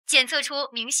检测出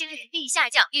明星日历下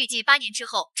降，预计8年之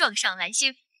后撞上蓝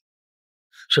星。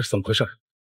这是怎么回事？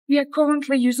 We are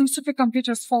currently using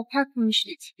supercomputers for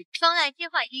calculation. 方案计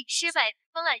划1失败，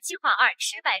方案计划2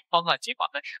失败，方案计划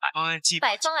2失败，方案计划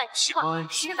失败，方案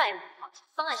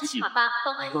计划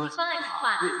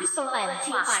8，方案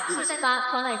计划失败，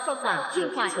方案计划8，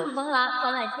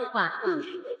方案计划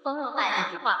9，方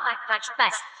案计划8失败。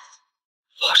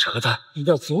发射核弹，一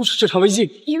定要阻止这场危机。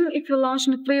 Even if you launch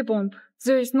a nuclear bomb,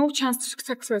 there is no chance to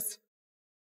success.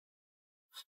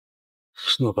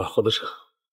 诺贝尔获得者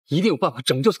一定有办法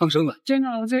拯救苍生的。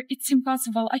General, it's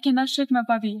impossible. I cannot shake my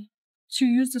body to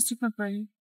use the super brain.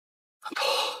 难道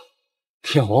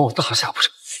天要亡我大厦不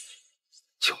成？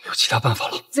就没有其他办法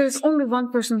了？ There is only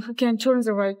one person who can turn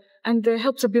the ray and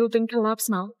help the building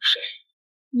collapse now. 谁？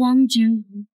王建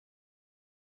国。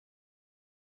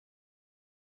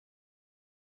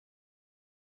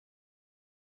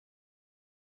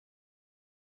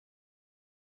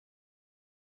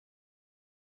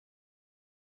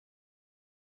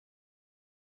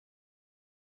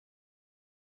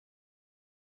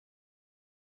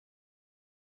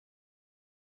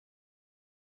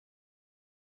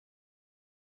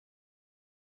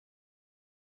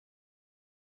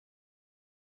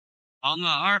 方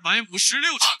案256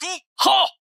成功。好，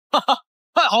哈哈，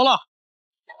太好了！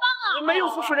你没有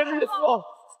浮水的日子哦，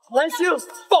蓝星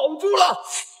保住了。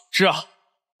是啊，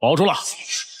保住了。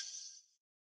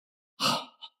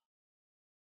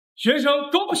学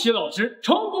生恭喜老师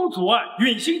成功阻碍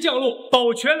陨星降落，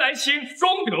保全蓝星，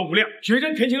功德无量。学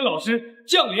生恳请老师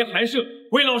降临寒舍，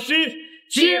为老师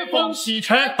接风洗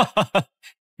尘。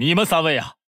你们3位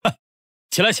啊，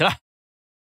起来起来！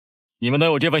你们能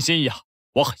有这份心意啊，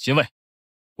我很欣慰。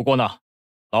不过呢，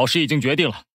老师已经决定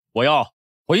了，我要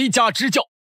回家支教，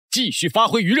继续发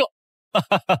挥余热。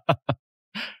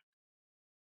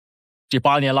这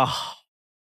8年了，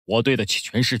我对得起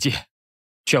全世界，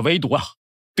却唯独啊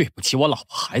对不起我老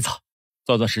婆孩子。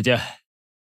这段时间，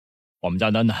我们家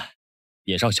楠楠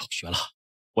也上小学了，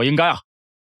我应该啊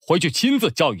回去亲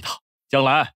自教育她，将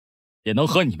来也能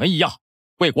和你们一样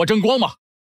为国争光嘛。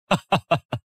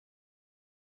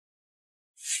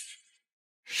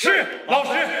是老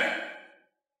师。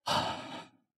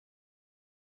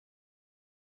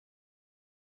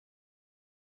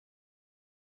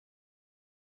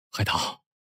海棠，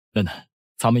楠楠，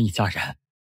咱们一家人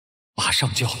马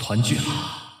上就要团聚了。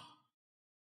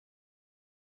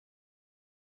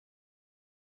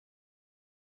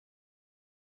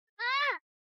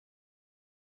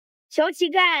小乞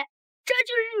丐，这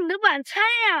就是你的晚餐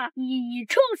呀！咦，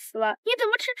臭死了！你怎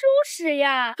么吃猪食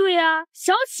呀？对呀，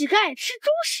小乞丐吃猪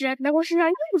食，难怪身上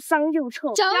又脏又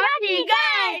臭。小乞丐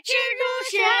吃猪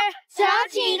食，小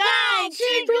乞丐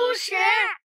吃猪食，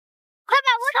快把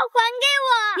窝头还给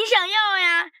我！你想要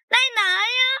呀？来拿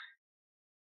呀！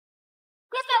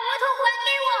快把窝头还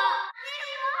给我！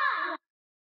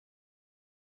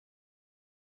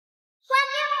还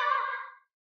给我！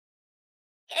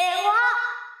给我！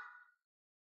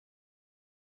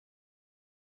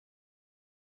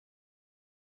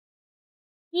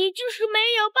你就是没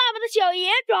有爸爸的小野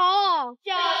种，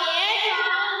小野种，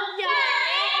小野种，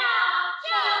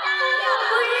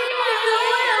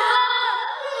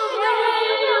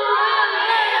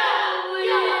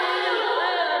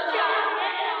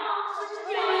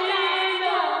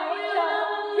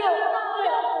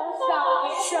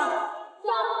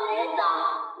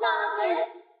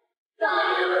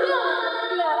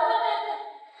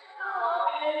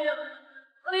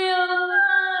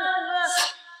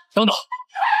等等。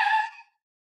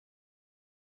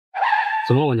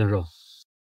怎么了，王教授？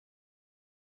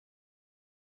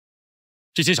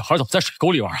这些小孩怎么在水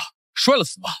沟里玩啊？摔了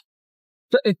死吧？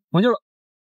王教授，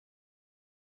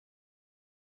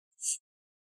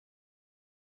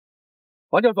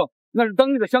王教授，那是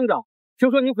当地的乡长，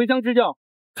听说您回乡支教，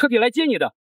特地来接你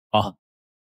的。啊，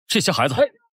这些孩子，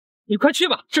你快去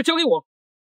吧，这交给我。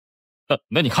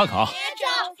那你看看啊。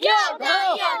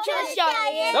要这小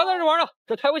爷，不要在这玩了，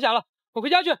这太危险了，快回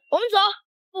家去。我们走，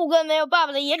不跟没有爸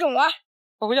爸的野种玩。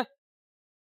快回去。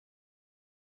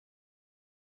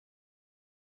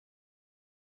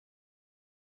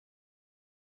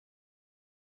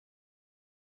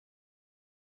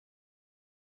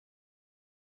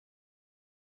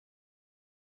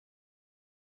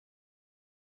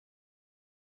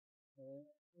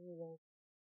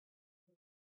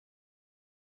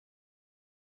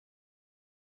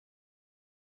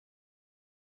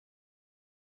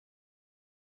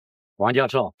王教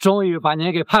授终于把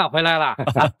您给盼回来了。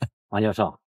王教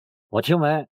授，我听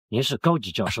闻您是高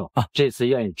级教授，这次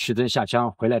愿意屈尊下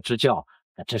乡回来支教，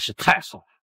那真是太好了。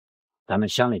咱们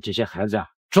乡里这些孩子啊，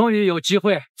终于有机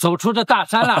会走出这大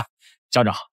山了。乡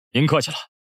长，您客气了，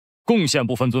贡献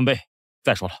不分尊卑。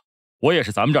再说了，我也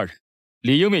是咱们这儿人，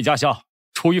理应为家乡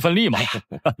出一份力嘛。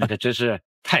那可真是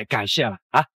太感谢了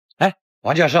啊！哎，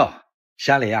王教授，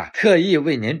乡里啊特意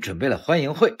为您准备了欢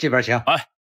迎会，这边请。哎，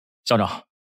乡长，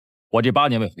我这8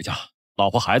年未回家，老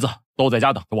婆孩子都在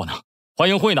家等着我呢。欢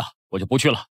迎会呢，我就不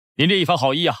去了。您这一番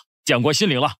好意啊，见过心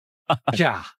领了。这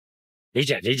样，理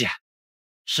解理解，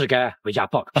是该回家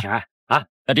报个平安啊。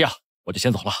那这样，我就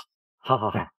先走了。好好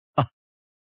好。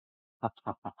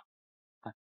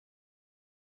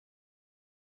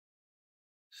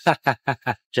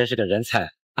真是个人才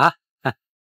啊！哎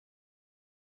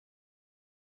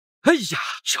呀，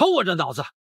瞧我这脑子，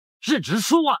日直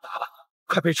说忘打了，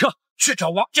快备车去找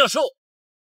王教授。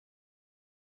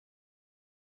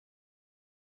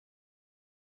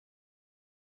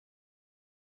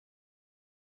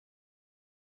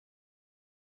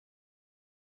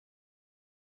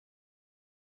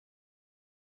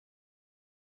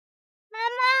妈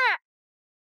妈，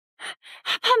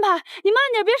盼盼，你慢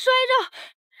点，别摔着。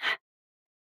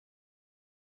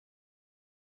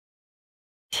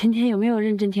今天有没有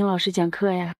认真听老师讲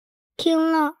课呀？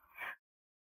听了。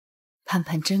盼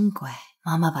盼真乖，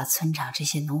妈妈把村长这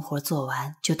些农活做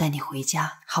完，就带你回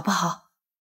家，好不好？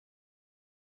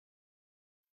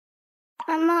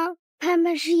妈妈，盼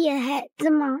盼是野孩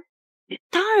子吗？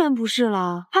当然不是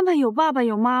了，盼盼有爸爸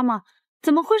有妈妈，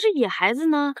怎么会是野孩子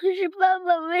呢？可是爸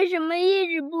爸为什么一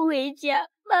直不回家？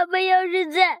爸爸要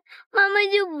是在，妈妈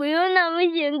就不用那么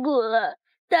辛苦了。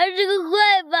他是个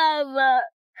坏爸爸。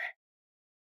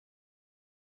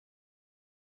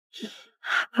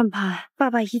盼盼，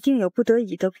爸爸一定有不得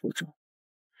已的苦衷，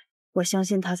我相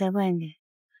信他在外面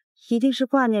一定是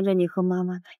挂念着你和妈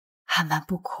妈的。盼盼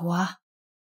不哭啊，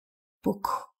不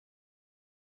哭。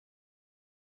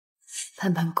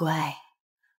盼盼乖，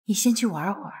你先去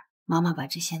玩会儿，妈妈把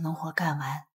这些农活干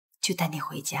完就带你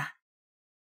回家。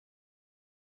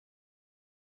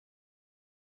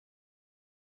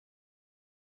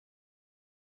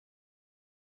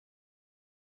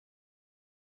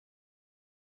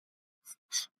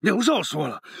刘少说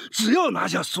了，只要拿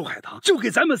下苏海棠，就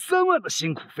给咱们3万的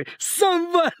辛苦费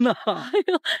，3万呢！哎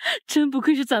呦，真不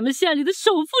愧是咱们县里的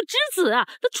首富之子啊！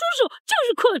他出手就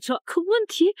是阔绰，可问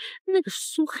题那个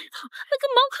苏海棠，那跟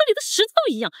茅坑里的石头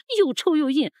一样，又臭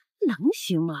又硬，能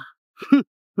行吗？哼，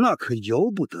那可由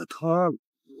不得他了。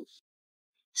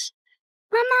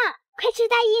妈妈，快吃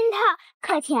大樱桃，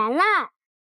考前了。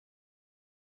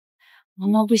毛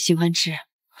毛不喜欢吃，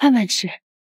慢慢吃。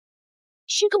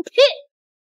吃个屁！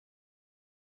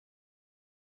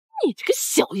你这个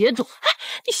小野种，哎，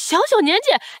你小小年纪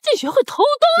竟学会偷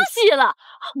东西了！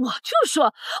我就说我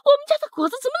们家的果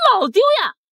子怎么老丢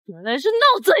呀？原来是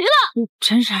闹贼了。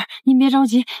陈婶，您别着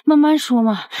急，慢慢说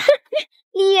嘛。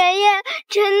李爷爷、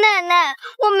陈奶奶，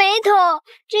我没偷，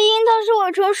这樱桃是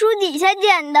我从树底下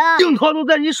捡的。樱桃都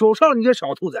在你手上，你这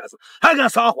小兔崽子还敢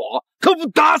撒谎，可不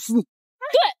打死你！对，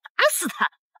打死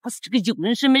他，打死这个有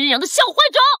人生没人养的小坏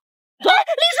种！李叔，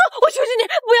我求求你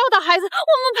不要打孩子，我们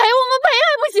赔还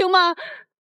不行吗？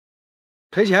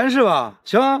赔钱是吧？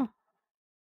行啊，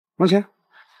往前。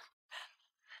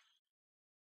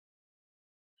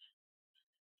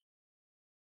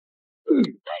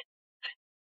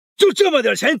就这么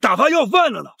点钱，你打发要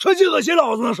饭的呢？趁机恶心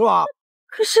老子呢是吧？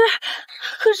可是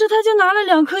他就拿了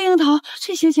2颗樱桃，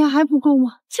这些钱还不够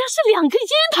吗？这是2颗樱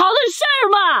桃的事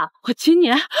儿嘛！今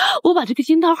年我把这个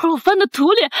樱桃核翻到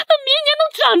土里，那明年能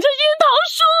长成樱桃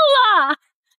树了。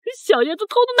小爷子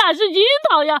偷的哪是樱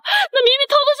桃呀？那明明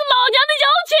偷的是老娘的摇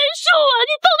钱树啊！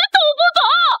你到底懂不懂？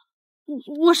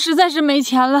我实在是没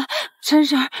钱了，陈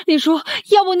婶，你说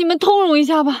要不你们通融一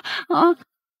下吧？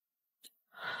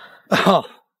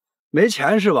没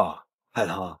钱是吧，海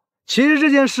棠？其实这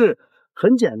件事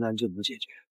很简单就能解决，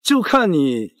就看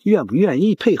你愿不愿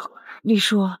意配合。李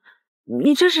叔，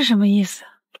你这是什么意思？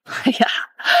哎呀，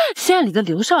县里的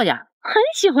刘少呀，很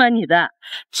喜欢你的，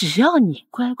只要你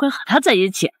乖乖和他在一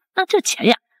起，那这钱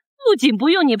呀，不仅不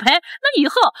用你赔，那以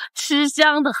后吃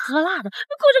香的喝辣的，过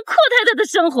着阔太太的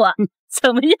生活，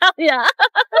怎么样呀？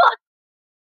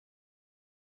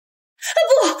不，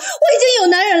我已经有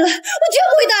男人了，我绝不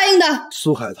会答应的。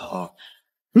苏海棠，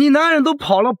你男人都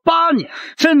跑了8年，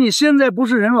趁你现在不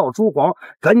是人老珠黄，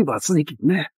赶紧把自己给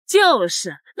卖。就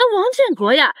是，那王建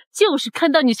国呀，就是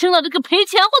看到你生了这个赔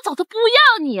钱货，早就不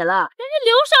要你了。人家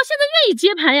刘少现在愿意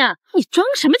接盘呀，你装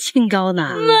什么清高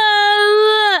呢？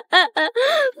爸爸是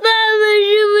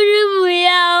不是不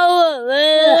要我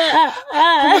们了？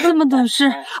这么多但是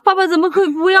爸爸怎么可以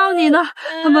不要你呢？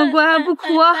他们乖还不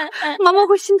哭啊，妈妈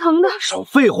会心疼的。少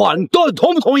废话，你到底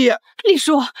同不同意？李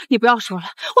叔，你不要说了，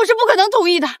我是不可能同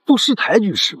意的。不识抬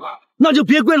举是吧？那就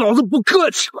别怪老子不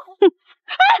客气了。李叔，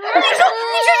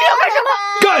你这是要干什么？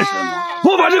干什么？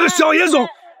我把这个小野种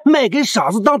卖给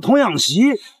傻子当童养媳，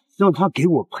让他给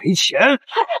我赔钱。不是，李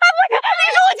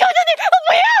叔，我求求你，我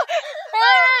不要！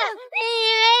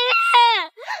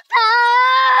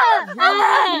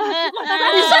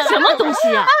你算什么东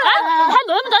西呀？还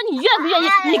轮不到你愿不愿意？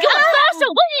你给我撒手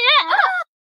吧你！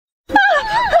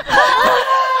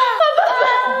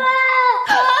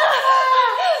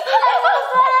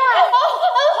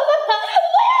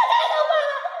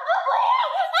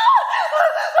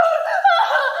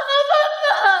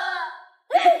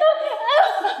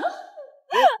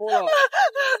别哭了，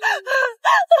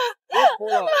别哭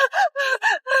了。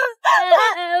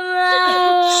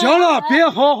行了，别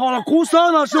嚎嚎了，哭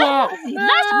丧了是吧？你拉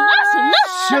手！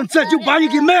现在就把你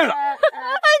给卖了！建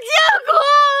国，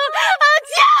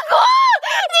建国，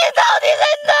你到底在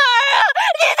哪儿啊？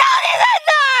你到底在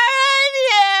哪儿啊？你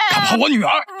敢碰我女儿，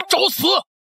找死！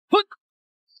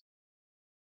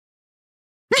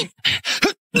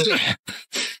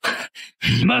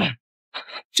你们，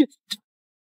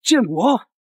建国。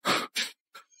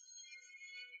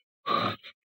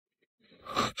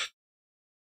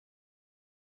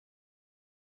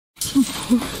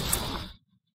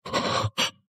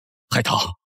海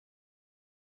棠，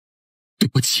对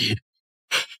不起。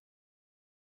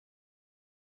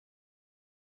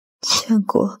建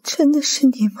国，真的是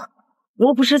你吗？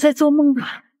我不是在做梦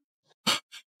吧？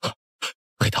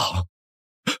海棠，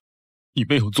你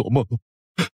没有做梦，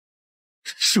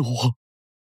是我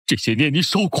这些年你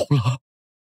受苦了，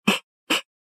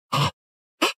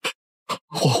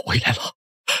我回来了。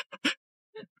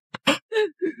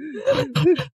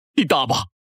你大妈，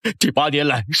这8年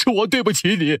来是我对不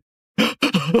起你。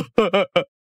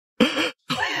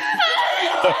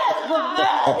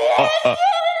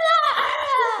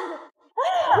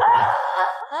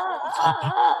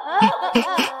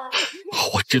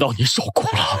我知道你受苦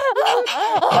了，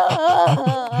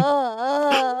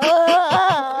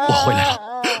我回来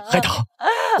了，海棠，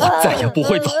我再也不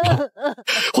会走了，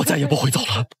我再也不会走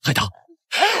了，海棠，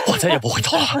我再也不会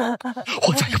走了，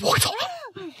我再也不会走了，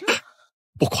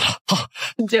不哭了啊！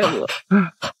建国，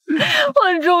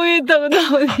我终于等到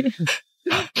你。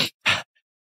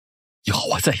以后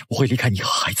我再也不会离开你和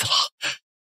孩子了。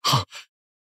啊！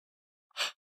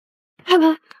爸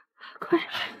爸，快，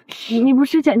你不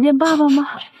是想见爸爸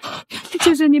吗？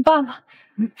就是你爸爸。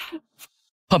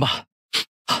爸爸，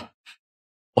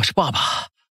我是爸爸，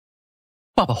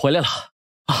爸爸回来了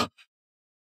啊！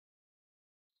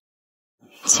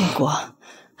建国，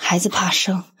孩子怕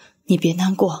生，你别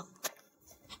难过。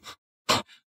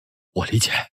我理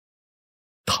解，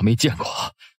他没见过。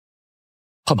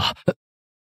爸妈，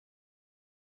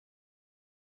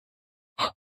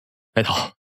白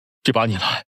头，这8年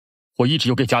来，我一直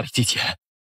有给家里寄钱，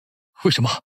为什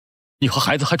么你和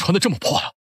孩子还穿得这么破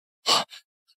了？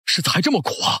日子还这么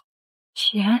苦啊！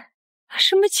钱？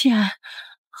什么钱？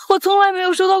我从来没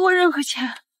有收到过任何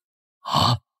钱。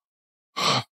啊！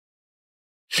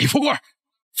李富贵，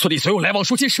村里所有来往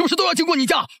书信是不是都要经过你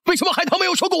家？为什么海棠没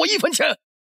有收过我1分钱？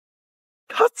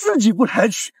他自己不来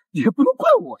取，也不能怪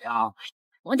我呀。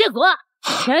王建国，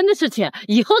钱的事情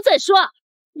以后再说。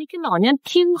你给老娘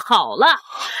听好了，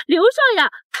刘少呀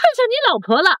看上你老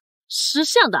婆了，识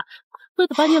相的快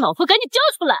点把你老婆赶紧交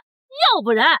出来，要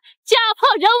不然家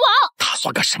破人亡。他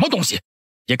算个什么东西，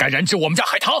也敢染指我们家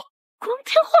海棠？光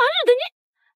天化日的你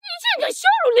竟敢羞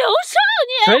辱刘少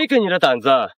你！谁给你的胆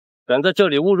子，敢在这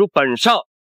里侮辱本少？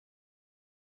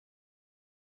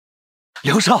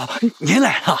刘少，您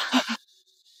来了。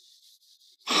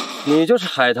你就是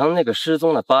海棠那个失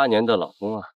踪了8年的老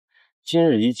公啊！今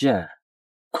日一见，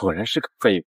果然是个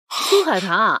废物。苏海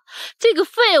棠，这个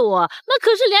废物那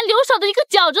可是连刘少的一个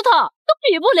脚趾头都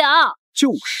比不了。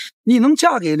就是，你能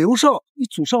嫁给刘少，你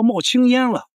祖上冒青烟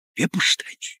了，别不识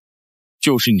抬举。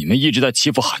就是你们一直在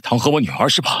欺负海棠和我女儿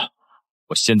是吧？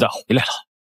我现在回来了，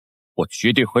我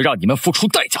绝对会让你们付出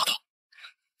代价的。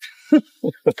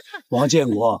王建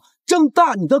国，睁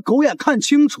大你的狗眼看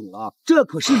清楚了，这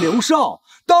可是刘少，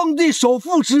当地首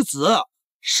富之子，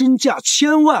身价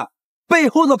1000万，背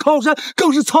后的靠山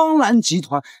更是苍兰集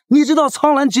团。你知道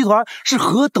苍兰集团是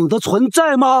何等的存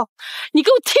在吗？你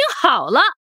给我听好了，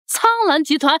苍兰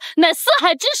集团乃四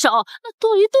海之首，那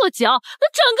跺一跺脚，那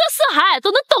整个四海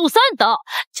都能抖3抖。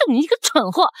就你一个蠢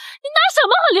货，你拿什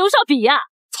么和刘少比呀？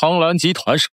苍兰集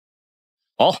团是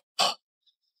好。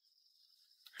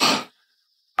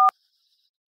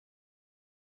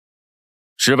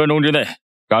10分钟之内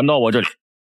赶到我这里。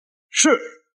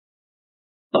是。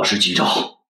老师急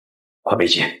召，快备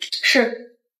剑。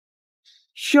是。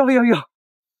哟，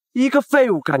一个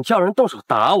废物敢叫人动手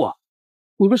打我，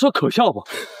你们说可笑不？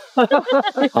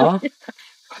啊，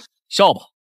笑吧，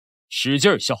使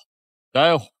劲笑，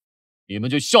待会儿你们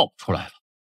就笑不出来了。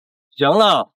行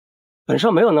了，本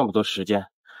少没有那么多时间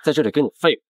在这里跟你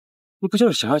废物，你不就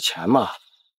是想要钱吗？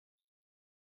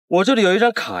我这里有一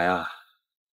张卡呀，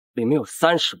里面有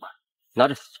30万，拿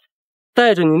着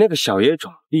带着你那个小野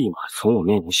种立马从我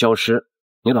面前消失。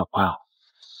你老婆呀，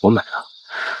我买了。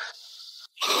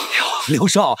刘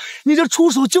少，你这出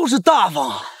手就是大方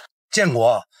啊！建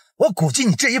国，我估计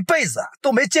你这一辈子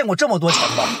都没见过这么多钱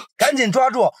吧？赶紧抓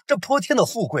住这泼天的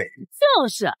富贵！就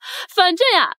是，反正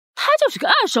呀，他就是个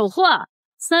二手货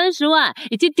，30万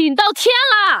已经顶到天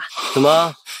了。怎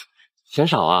么，嫌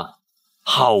少啊？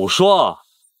好说。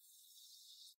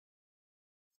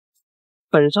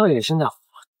本少爷现在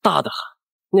大的很，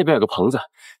那边有个棚子，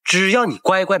只要你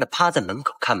乖乖的趴在门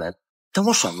口看门，等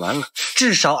我爽完了，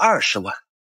至少20万。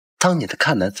当你的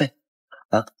看门费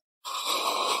啊！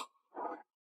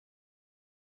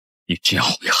你这样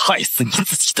会害死你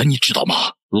自己的，你知道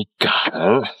吗？你敢？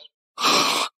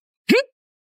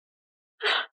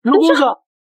刘公子，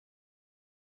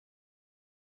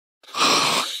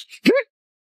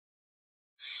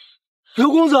刘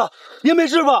公子，您没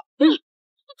事吧？流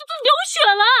血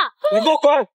了！你给我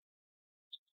滚！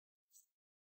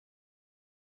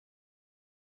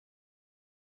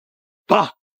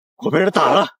爸，我被人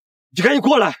打了。你赶紧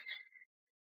过来！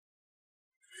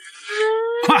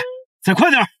快，再快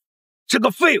点！这个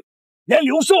废物连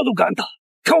刘少都敢打，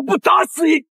看我不打死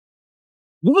你！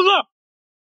吴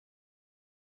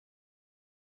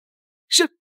子，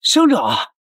乡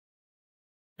长，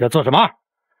要做什么？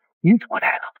你怎么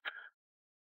来了？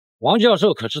王教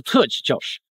授可是特级教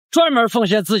师，专门奉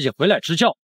献自己回来支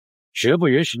教，绝不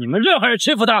允许你们任何人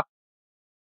欺负他。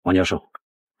王教授，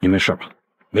你没事吧？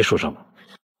没受伤吧？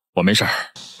我没事。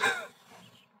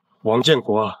王建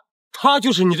国，他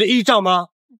就是你的依仗吗？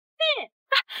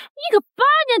一个8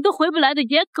年都回不来的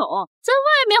野狗，在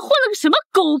外面混了个什么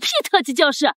狗屁特级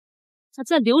教师？他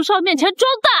在刘少面前装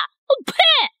大，我呸！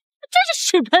真是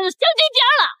屎盆香精点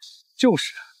了。就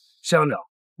是，乡长，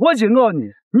我警告你，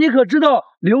你可知道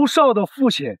刘少的父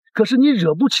亲可是你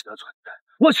惹不起的存在。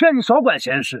我劝你少管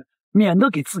闲事，免得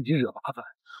给自己惹麻烦。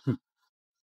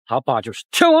他爸就是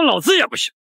天王老子也不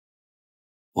行。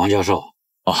王教授，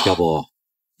要不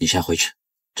你先回去，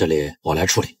这里我来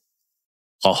处理。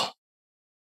好。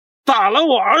打了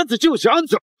我儿子就想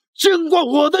走，经过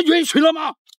我的允许了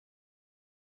吗？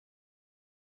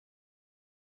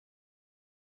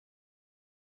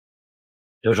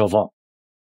刘守凤，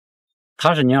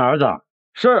他是您儿子？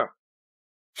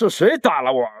是谁打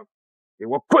了我儿子？给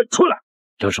我滚出来！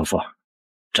刘守凤，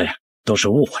这样都是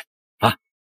误会啊！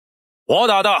我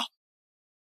打的，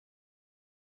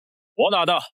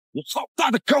你好大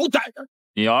的狗胆子！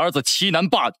你儿子欺男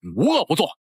霸女，无恶不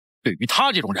作，对于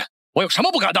他这种人，我有什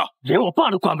么不敢的？连我爸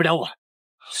都管不了我，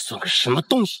算个什么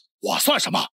东西？我算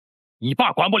什么？你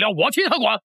爸管不了，我替他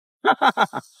管。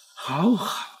好，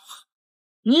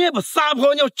你也不撒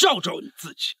泡尿照照你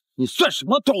自己，你算什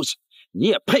么东西？你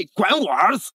也配管我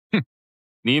儿子？哼，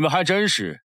你们还真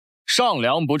是上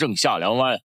梁不正下梁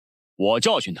歪。我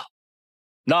教训他，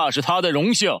那是他的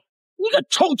荣幸。你个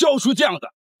臭教书匠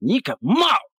的，你敢骂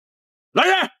我！来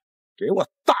人，给我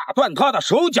打断他的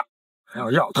手脚！要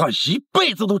让他一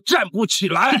辈子都站不起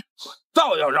来，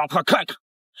倒要让他看看，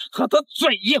是他的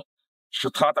嘴硬，是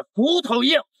他的骨头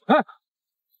硬。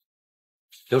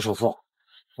刘守凤，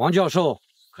王教授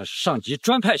可是上级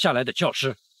专派下来的教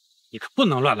师，你可不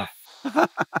能乱来。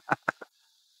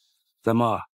怎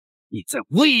么，你在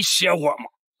威胁我吗？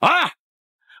啊！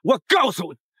我告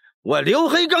诉你，我刘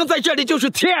黑刚在这里就是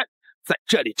天，在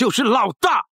这里就是老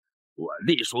大，我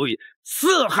隶属于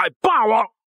四海霸王，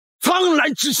苍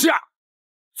兰之下。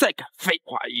再敢废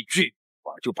话一句，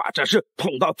我就把这事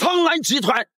捅到苍兰集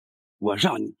团，我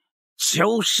让你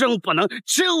求生不能，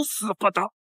求死不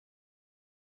得。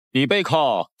你背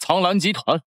靠苍兰集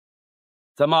团，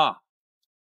怎么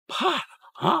怕了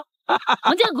啊？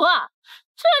王建国，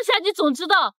这下你总知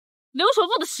道刘守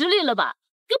凤的实力了吧？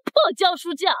个破教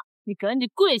书匠，你赶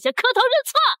紧跪下磕头认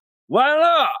错！完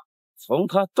了，从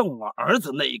他动我儿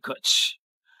子那一刻起，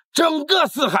整个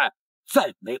四海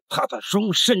再没有他的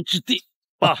容身之地。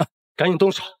爸，赶紧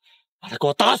动手，把他给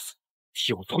我打死，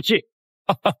替我出气！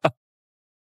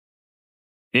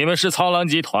你们是苍兰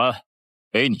集团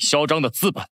给你嚣张的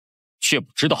资本，却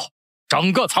不知道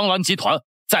整个苍兰集团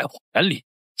在我眼里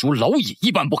如蝼蚁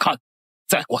一般不堪。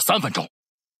再过3分钟，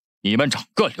你们整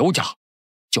个刘家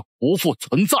就不复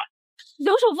存在。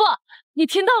刘首富，你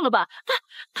听到了吧？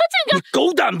他这个……你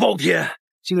狗胆包天，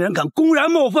竟然敢公然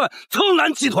冒犯苍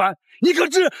兰集团，你可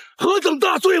知何等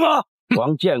大罪吗？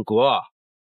王建国，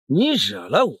你惹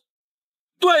了我，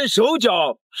断手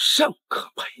脚尚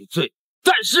可赔罪，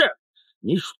但是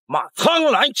你辱骂苍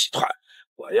兰集团，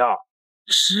我要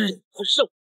吃你的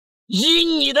肉，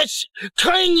饮你的血，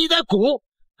开你的骨，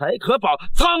才可保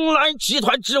苍兰集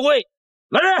团之威。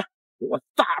来人，给我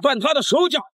打断他的手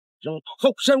脚，扔到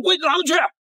后山喂狼去！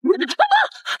不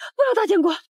要大建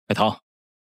国。海棠，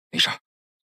没事，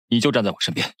你就站在我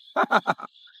身边。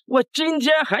我今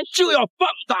天还就要棒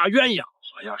打鸳鸯，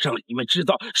我要让你们知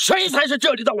道谁才是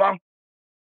这里的王。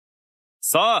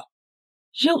3，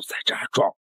又在这儿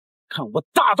装，看我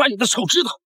打断你的手指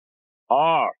头。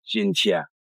2，今天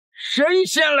神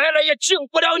仙来了也救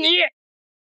不了你。1。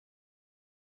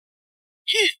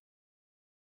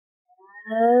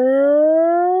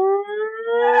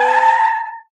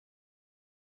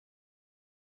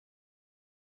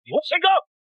刘先生，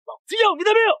老子要你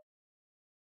的命！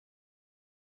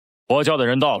我叫的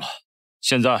人到了，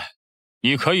现在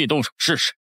你可以动手试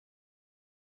试。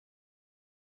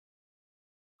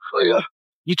哎呀，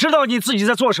你知道你自己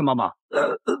在做什么吗？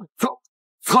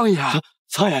苍爷，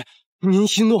苍爷，您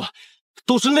息怒，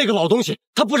都是那个老东西，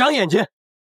他不长眼睛。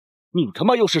你他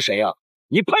妈又是谁呀？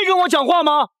你配跟我讲话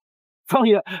吗？苍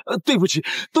爷，对不起，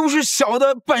都是小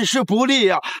的办事不力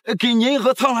呀，给您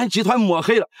和苍兰集团抹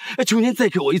黑了。求您再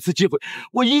给我一次机会，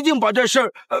我一定把这事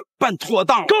儿办妥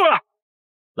当。够了！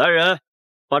来人，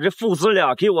把这父子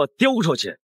俩给我丢出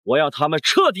去，我要他们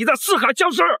彻底的四海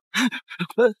消失。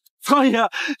苍爷，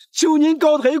求您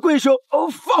高抬贵手，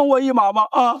放我一马吧！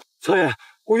啊，苍爷，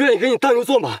我愿意给你当牛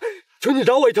做马，求你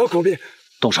饶我一条狗命。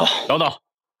动手！等等，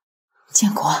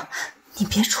建国，你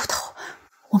别出头，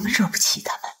我们惹不起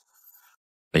他们。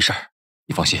没事，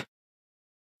你放心。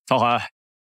沧海，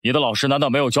你的老师难道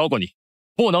没有教过你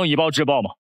不能以暴制暴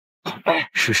吗？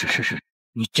是，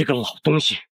你这个老东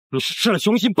西，你是吃了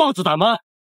雄心豹子胆吗？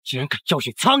竟然敢教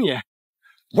训苍爷！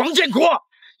王建国，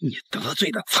你得罪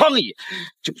了苍爷，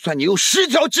就算你有10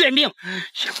条贱命，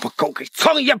也不够给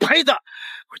苍爷赔的。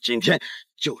我今天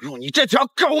就用你这条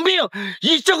狗命，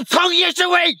以正苍爷之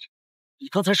威。你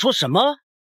刚才说什么？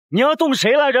你要动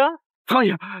谁来着？苍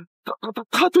爷，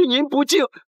他对您不敬，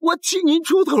我替您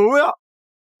出头呀！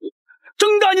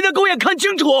睁大你的狗眼看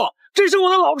清楚，这是我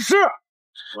的老师，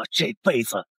我这辈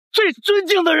子最尊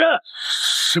敬的人。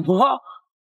什么？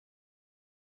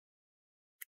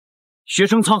学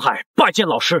生沧海拜见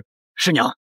老师。师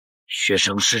娘，学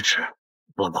生失职，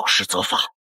望老师责罚。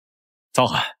沧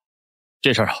海，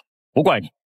这事儿不怪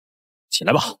你，起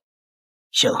来吧。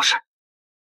谢老师。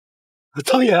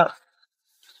苍爷，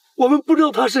我们不知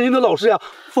道他是您的老师呀，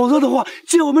否则的话，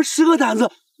借我们10个胆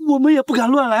子，我们也不敢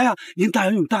乱来呀。您大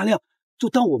人有大量，就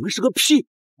当我们是个屁，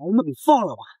把我们给放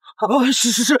了吧。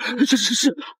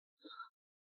是。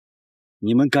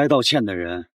你们该道歉的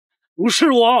人不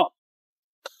是我。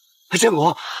建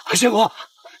国，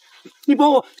你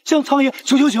帮我向苍爷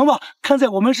求情吧，看在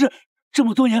我们是这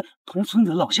么多年同村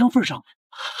的老乡份上。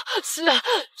是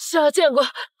啊，建国，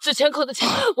之前扣的钱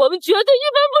我们绝对1分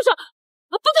不少。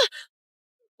不对，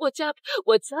我加倍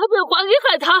还给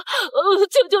海棠。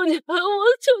求求你，我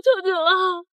求求你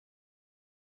了。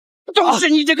都是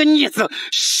你这个逆子，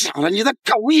伤了你的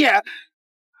狗眼，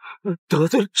得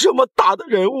罪了这么大的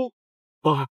人物。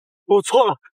我错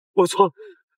了，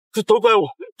都怪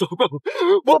我，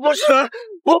我不是。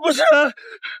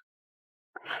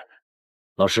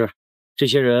老师，这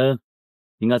些人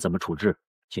应该怎么处置？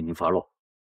请您发落。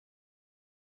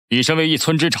你身为一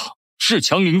村之长，恃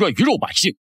强凌弱，鱼肉百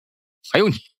姓，还有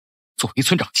你作为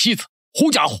村长妻子，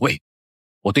狐假虎威，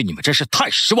我对你们真是太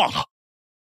失望了。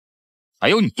还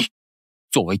有你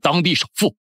作为当地首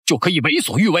富，就可以为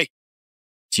所欲为，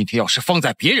今天要是放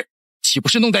在别人，岂不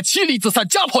是弄得妻离子散，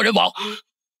家破人亡？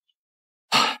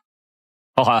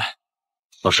浩海，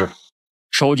老师，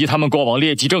收集他们过往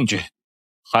劣迹证据，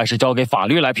还是交给法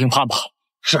律来评判吧。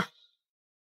是。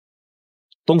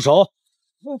动手！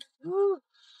不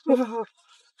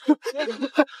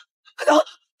要！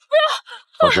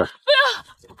老师，不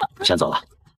要！我先走了。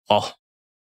好，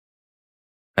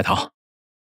海棠，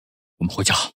我们回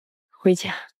家。回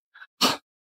家。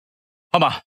妈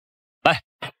妈，来。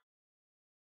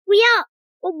不要！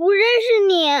我不认识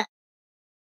你。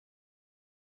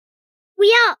不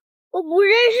要！我不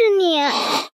认识你。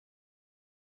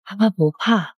爸爸不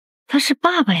怕，他是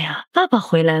爸爸呀，爸爸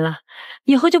回来了，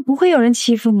以后就不会有人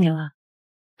欺负你了。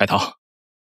海棠，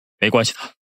没关系的，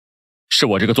是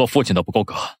我这个做父亲的不够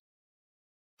格。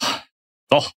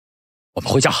走，我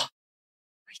们回家。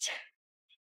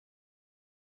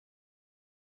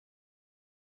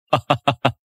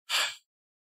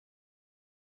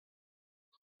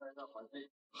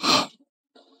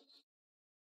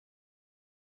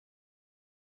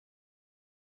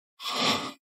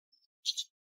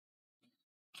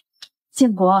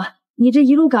建国，你这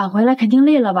一路赶回来肯定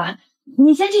累了吧？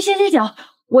你先去歇歇脚，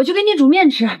我去给你煮面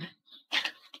吃。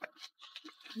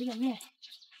煮点面。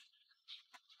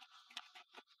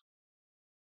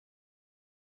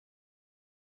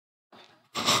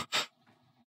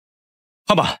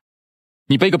盼盼，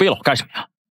你背个背篓干什么呀？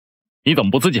你怎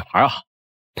么不自己玩啊？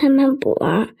盼盼不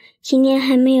玩，今天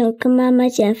还没有跟妈妈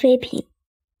捡废品。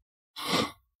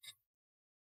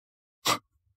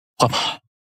盼盼，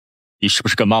你是不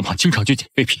是跟妈妈经常去捡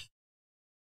废品？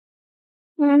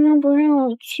妈妈不让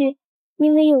我去，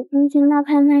因为有同学骂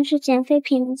盼盼是捡废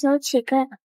品的小乞丐。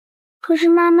可是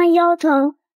妈妈腰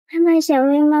疼，盼盼想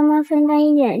为妈妈分担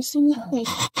一点辛苦。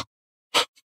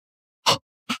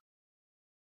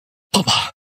盼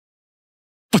盼，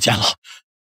不捡了，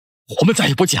我们再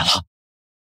也不捡了。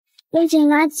要捡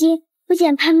垃圾，不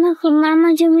捡盼盼和妈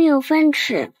妈就没有饭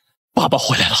吃。爸爸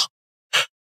回来了，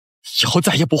以后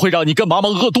再也不会让你跟妈妈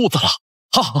饿肚子了。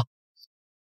哈哈。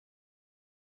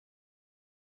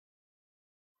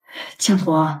建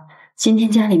国，今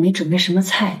天家里没准备什么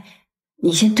菜，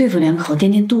你先对付2口垫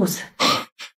垫肚子。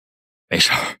没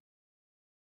事儿。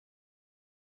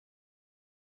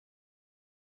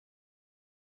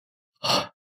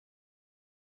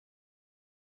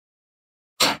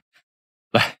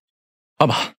来，爸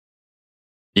爸，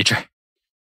你吃。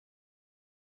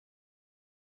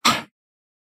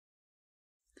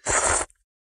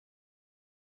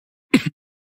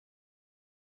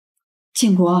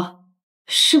建国，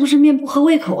是不是面不合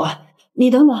胃口啊？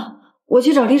你等等，我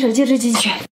去找李婶借只鸡去。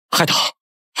海棠，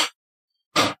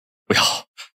不要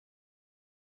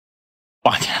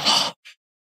，8年了，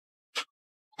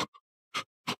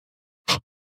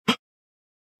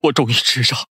我终于吃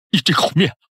上你这口面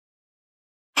了。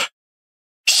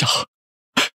想，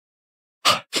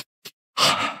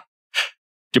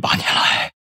这8年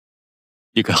来，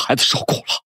你跟孩子受苦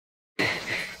了。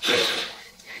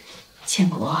建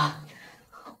国，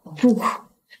我不苦，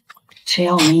只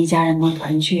要我们一家人能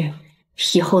团聚，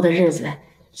以后的日子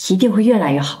一定会越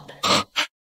来越好的。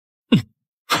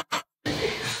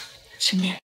吃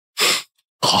面。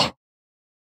好。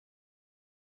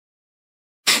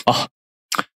啊，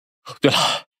对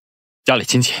了，家里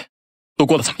亲戚都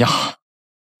过得怎么样？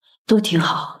都挺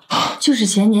好，就是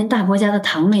前年大伯家的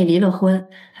堂妹离了婚，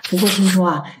不过听说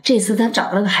啊，这次她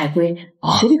找了个海归，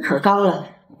学历可高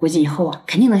了，估计以后啊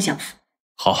肯定能享福。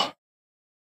好，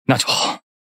那就好。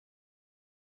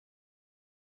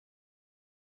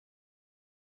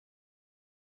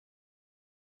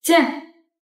见。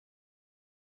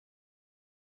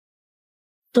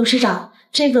董事长，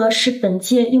这个是本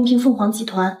届应聘凤凰集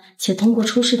团且通过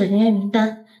初试的人员名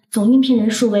单，总应聘人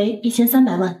数为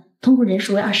1300万，通过人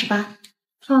数为28。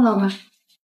放到吧。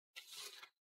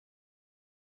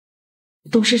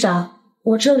董事长，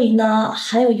我这里呢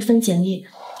还有一份简历，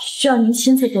需要您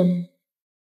亲自过目。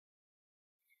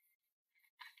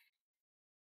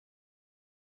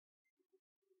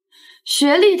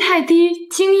学历太低，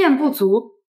经验不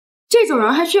足，这种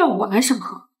人还需要我来审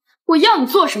核？我要你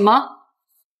做什么？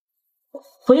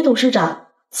回董事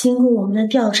长，经过我们的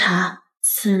调查，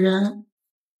此人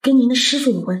跟您的师傅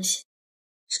有关系。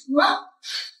什么？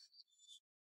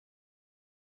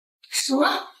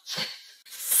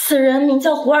此人名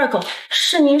叫胡二狗，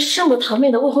是您师母堂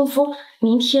妹的未婚夫，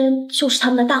明天就是他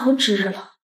们的大婚之日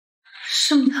了。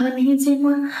师母堂的明天结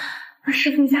婚，那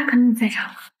师傅一家肯定在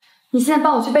场。你现在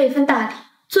帮我去备一份大礼，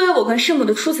作为我跟师母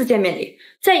的初次见面礼，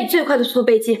再以最快的速度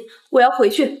备尽。我要回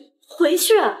去。回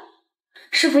去？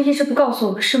师傅一直不告诉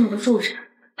我们师母的住址，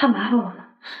怕麻烦我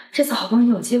们。这次好不容易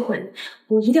有机会，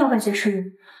我一定要办些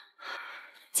事，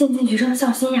见尽学生的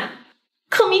孝心呀。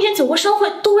可明天9国商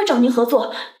会都会找您合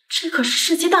作，这可是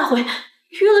世纪大会，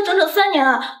约了整整3年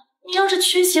啊！您要是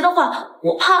缺席的话，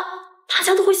我怕大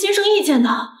家都会心生意见的。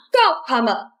告诉他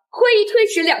们，会议推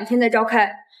迟2天再召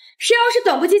开。谁要是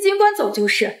等不及尽管走就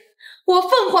是。我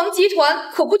凤凰集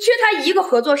团可不缺他一个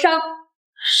合作商。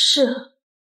是。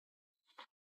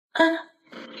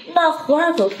那胡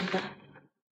二狗怎么办？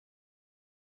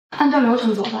按照流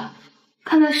程走吧，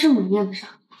看在师母的面子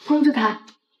上，通知他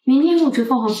明天入职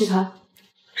凤凰集团。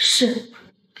是。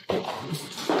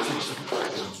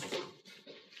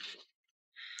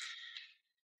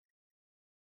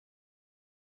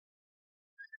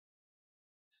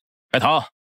海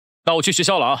棠，那我去学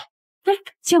校了啊。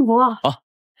建国啊，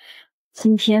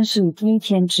今天是你第1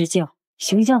天支教，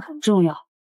形象很重要，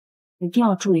一定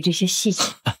要注意这些细节。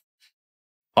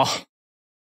好。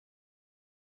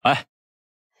哎，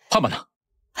盼盼呢？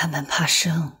盼盼怕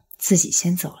生，自己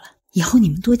先走了，以后你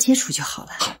们多接触就好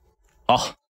了。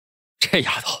好，这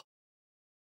丫头。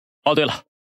哦，对了，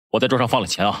我在桌上放了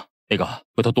钱啊，那个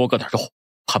回头多搁点肉，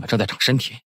盼盼正在长身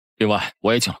体。另外，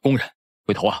我也请了工人，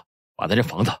回头啊，把咱这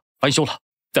房子翻修了，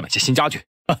再买些新家具。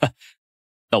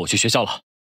那我去学校了。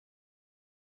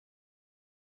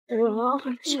小野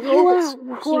种，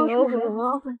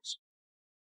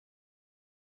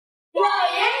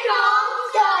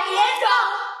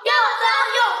又脏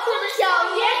又酷的小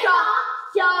野种，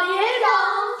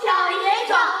小野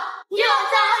种，又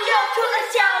脏又酷的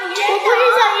小野种。我不是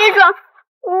小野种，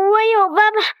我有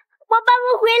爸爸，我爸爸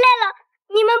回来了，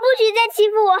你们不许再欺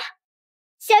负我。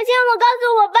小心我告诉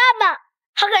我爸爸。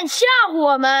他敢吓唬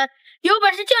我们，有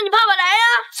本事叫你爸爸来呀！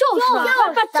就是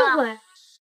快救过来！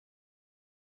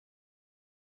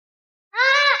啊！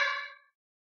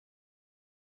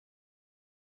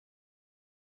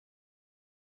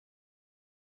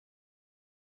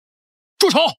住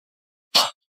手！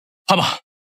盼盼，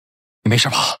你没事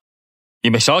吧？你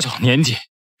们小小的年纪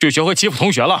就学会欺负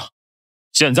同学了，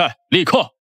现在立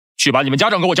刻去把你们家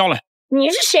长给我叫来。你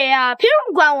是谁呀？凭什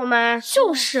么管我们？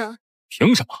就是。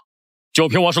凭什么？就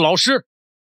凭我是老师。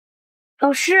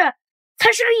老师，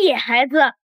他是个野孩子，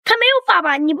他没有爸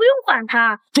爸，你不用管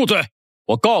他。住嘴！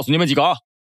我告诉你们几个啊，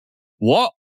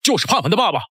我就是盼盼的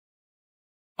爸爸。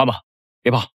盼盼，别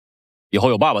怕，以后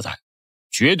有爸爸在，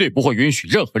绝对不会允许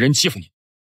任何人欺负你。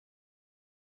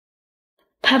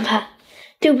盼盼，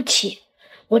对不起，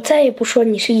我再也不说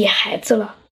你是野孩子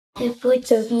了。对不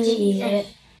起。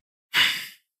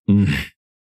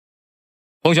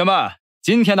同学们，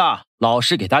今天呢，老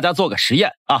师给大家做个实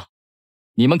验啊，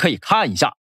你们可以看一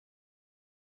下。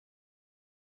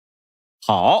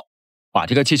好，把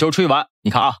这个气球吹完，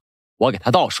你看啊，我给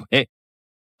它倒水。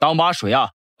当把水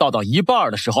啊倒到一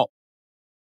半的时候，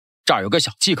这儿有个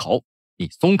小气口，你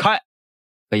松开，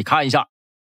可以看一下。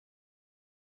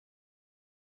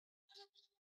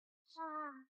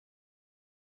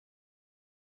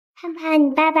盼盼，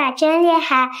你爸爸真厉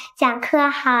害，讲课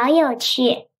好有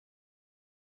趣。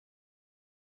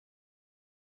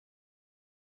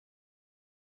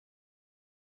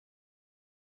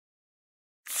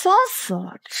脏死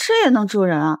了，这也能住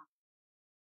人啊？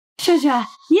萱萱，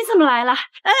你怎么来了？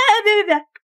哎，别，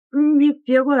你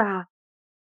别过来啊！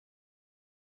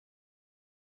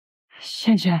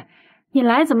萱萱，你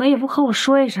来怎么也不和我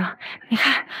说一声？你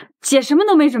看，姐什么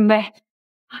都没准备。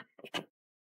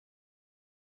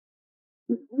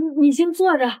你先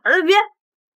坐着。别，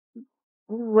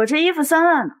我这衣服散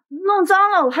乱的，弄脏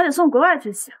了我还得送国外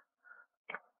去洗。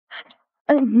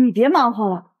哎，你别忙活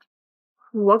了，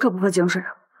我可不喝井水。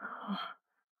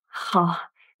好，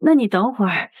那你等会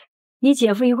儿，你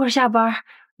姐夫一会儿下班，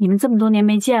你们这么多年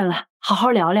没见了，好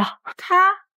好聊聊。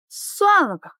他算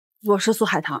了吧，我是苏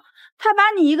海棠，他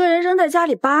把你一个人扔在家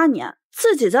里8年，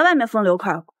自己在外面风流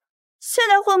快活，现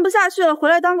在混不下去了，回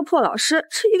来当个破老师，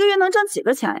这一个月能挣几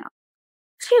个钱呀？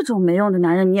这种没用的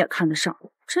男人你也看得上，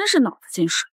真是脑子进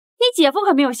水。你姐夫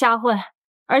可没有瞎混，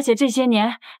而且这些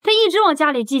年他一直往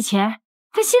家里寄钱，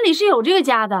他心里是有这个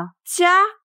家的。家？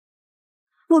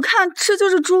我看这就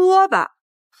是猪窝吧。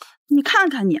你看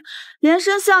看你，连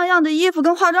身像样的衣服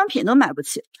跟化妆品都买不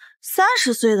起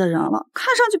，30岁的人了，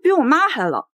看上去比我妈还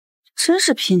老，真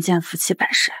是贫贱夫妻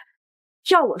百事哀。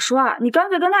要我说啊，你干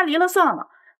脆跟他离了算了，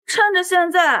趁着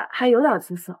现在还有点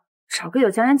姿色，找个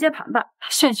有钱人接盘吧。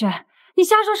萱萱，你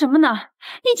瞎说什么呢？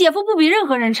你姐夫不比任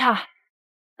何人差，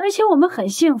而且我们很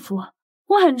幸福，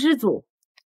我很知足。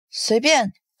随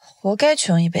便，活该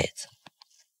穷一辈子。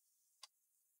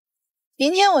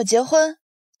明天我结婚，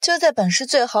就在本市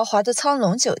最豪华的苍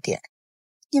龙酒店，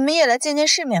你们也来见见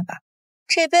世面吧。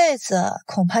这辈子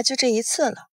恐怕就这一次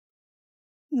了。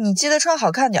你记得穿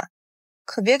好看点，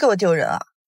可别给我丢人啊。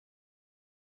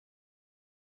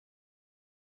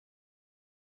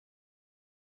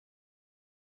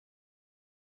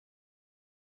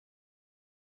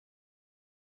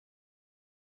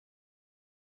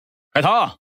海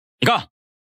棠，你看，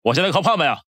我现在和盼盼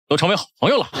呀都成为好朋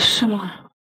友了。是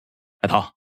吗？海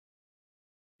棠，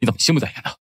你怎么心不在焉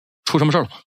的？出什么事了吗？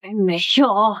没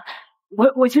有，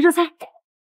我去热菜。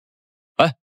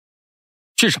哎，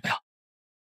这是什么呀？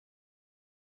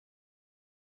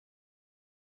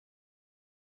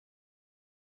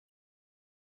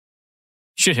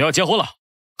萱萱要结婚了，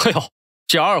嘿呦，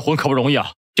这二婚可不容易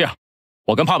啊！这样，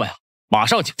我跟盼盼呀马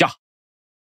上请假，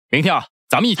明天啊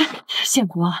咱们一起。建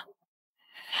国，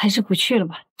还是不去了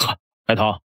吧。海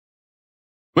棠，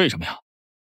为什么呀？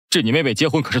这你妹妹结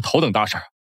婚可是头等大事，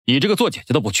你这个做姐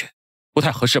姐的不去，不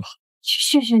太合适吧？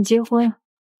萱萱结婚，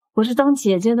我是当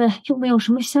姐姐的，又没有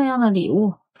什么像样的礼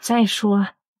物。再说，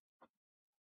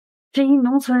这一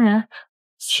农村人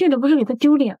去了不是给他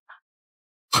丢脸吗？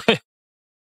嘿，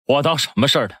我当什么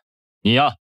事儿呢？你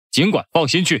呀，尽管放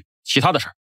心去，其他的事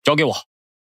儿交给我。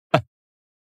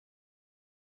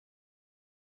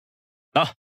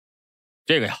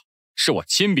这个呀，是我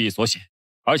亲笔所写，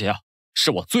而且呀，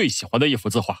是我最喜欢的一幅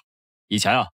字画。以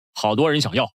前啊，好多人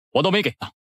想要，我都没给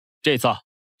呢。这次啊，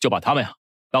就把他们呀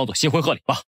当做新婚贺礼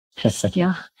吧。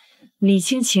行，礼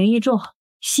轻情意重，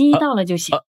心意到了就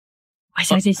行。我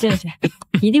相信盛盛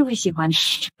一定会喜欢的。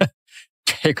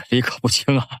这个理可不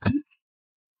轻啊。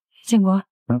建国，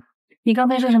你刚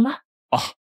才说什么？哦，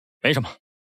没什么。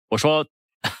我说，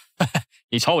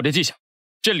你瞧我这记性，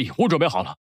这礼物准备好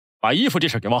了，把衣服这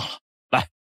事给忘了。来，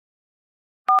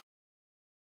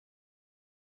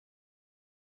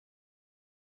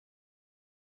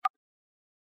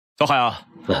小海啊，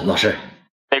老师，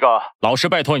那个老师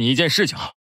拜托你一件事情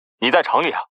啊，你在城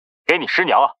里啊，给你师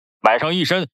娘啊买上一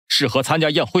身适合参加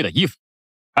宴会的衣服。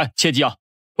哎，切记啊，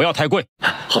不要太贵。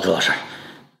好的，老师。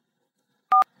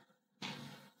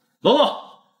龙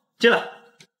龙，进来。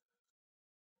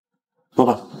老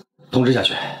板，通知下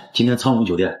去，今天苍龙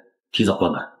酒店提早关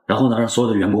门，然后呢，让所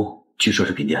有的员工去奢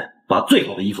侈品店把最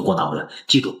好的衣服给我拿回来。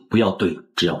记住，不要对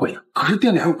只要贵的。可是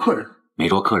店里还有客人。每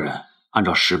桌客人按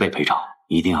照10倍赔偿，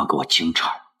一定要给我精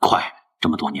彩快。这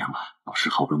么多年了，老师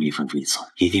好不容易吩咐一次，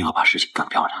一定要把事情干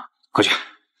漂亮。快去。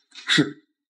是。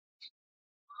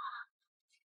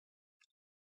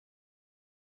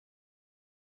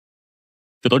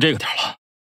这都这个点了，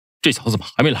这小子怎么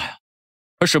还没来啊？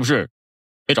他是不是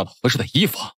没找到合适的衣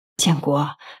服啊？建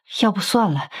国，要不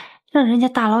算了，让人家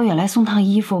大老远来送趟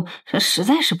衣服，这实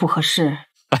在是不合适。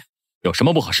哎，有什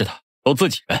么不合适的？都自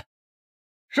己人。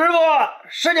师傅，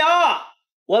师娘，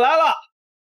我来了。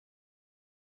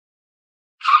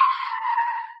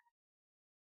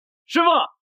师傅，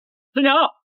师娘，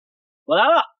我来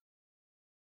了。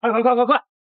快！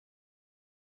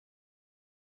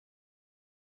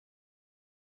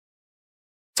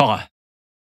沧海，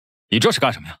你这是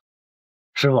干什么呀？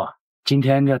师傅，今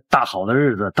天这大好的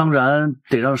日子，当然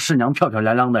得让师娘漂漂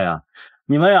亮亮的呀。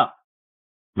你们呀，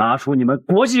拿出你们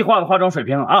国际化的化妆水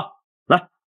平啊！来，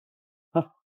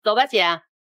走吧，姐。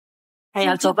哎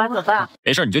呀，走吧。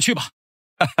没事你就去吧。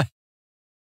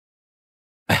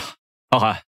哎呀，沧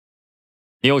海，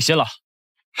你有心了。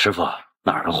师傅，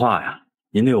哪儿的话呀？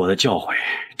您对我的教诲，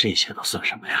这些都算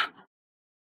什么呀？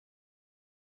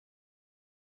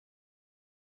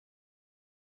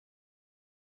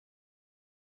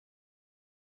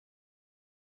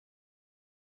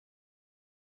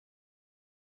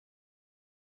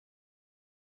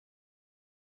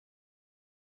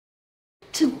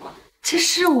这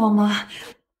是我吗？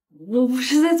我不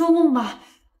是在做梦吧？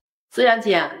思阳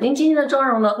姐，您今天的妆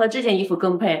容呢和这件衣服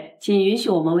更配，请允许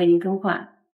我们为您更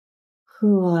换。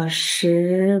个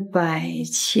十百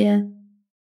千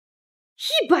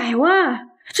，100万，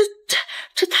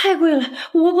这太贵了，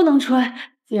我不能穿。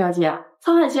思阳姐，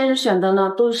沧海先生选的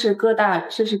呢都是各大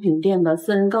奢侈品店的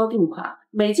私人高定款，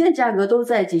每件价格都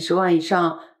在几十万以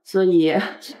上，所以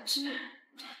哎，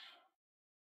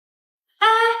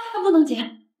不能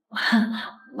剪，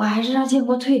我还是让建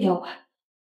国退掉吧。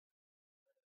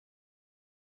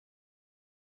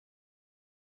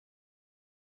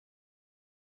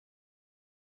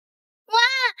哇，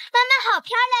妈妈好漂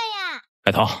亮呀！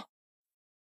海棠，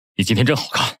你今天真好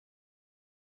看。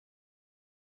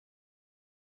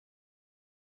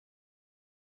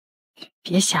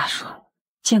别瞎说，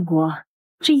建国，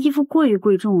这衣服过于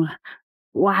贵重了，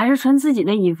我还是穿自己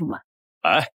的衣服吧。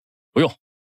哎，不用，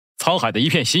沧海的一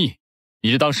片心意，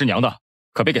你这当师娘的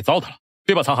可别给糟蹋了，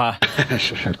对吧，沧海？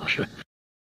是老师。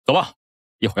走吧，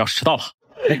一会儿要迟到了。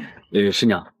哎，师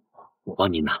娘，我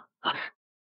帮您拿啊。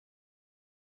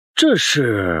这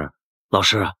是老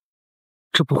师，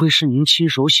这不会是您亲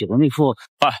手写的那幅？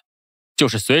哎，就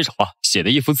是随手啊写的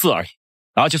一幅字而已，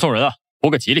拿去送人啊，图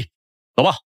个吉利。走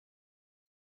吧。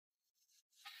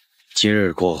今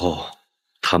日过后，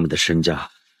他们的身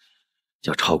价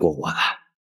要超过我了。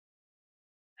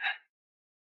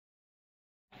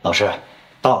老师，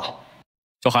到了。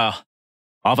小海啊，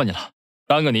麻烦你了，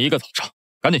耽搁你一个早上，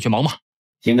赶紧去忙吧。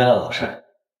应该的，老师。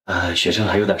学生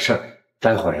还有点事儿，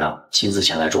待会儿呢亲自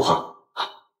前来祝贺。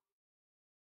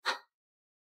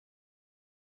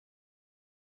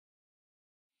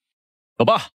走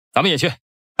吧，咱们也去。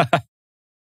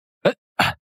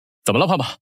哎，怎么了，胖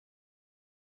胖？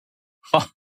好，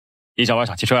一小晚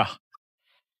想骑车啊？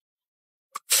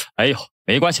哎呦，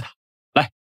没关系的，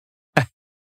来，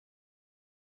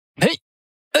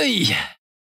哎呀，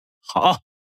好，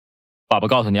爸爸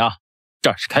告诉你啊，这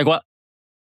儿是开关。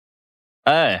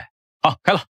哎，好，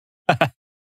开了。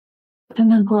盼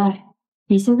盼乖，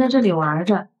你先在这里玩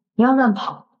着，不要乱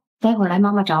跑，待会儿来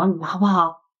妈妈找你，好不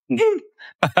好？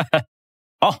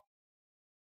好。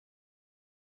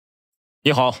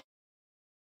你好，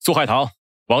苏海棠，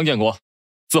王建国，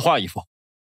字画一幅。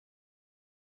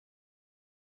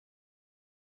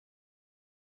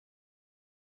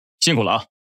辛苦了啊！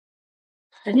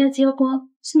人家结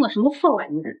婚送的什么破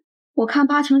玩意儿？我看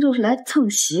八成就是来蹭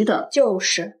席的。就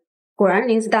是，果然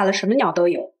林子大了，什么鸟都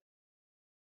有。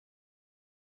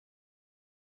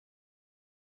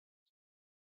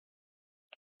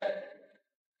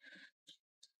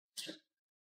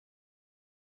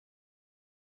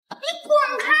你滚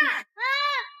开！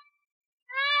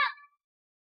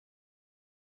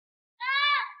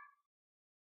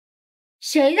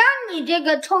谁让你这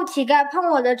个臭乞丐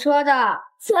碰我的车的？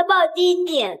小宝弟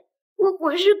弟，我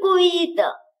不是故意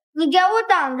的，你给我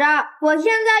等着，我现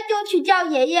在就去叫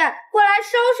爷爷过来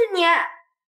收拾你。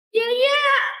爷爷，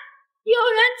有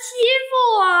人欺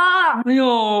负我！哎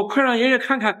呦，快让爷爷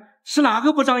看看是哪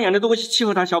个不长眼的东西欺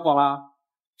负他小宝了？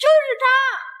就是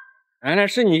他！原来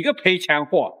是你个赔钱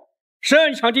货，谁让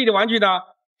你抢弟弟玩具的？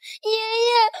爷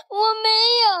爷，我没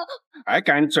有。还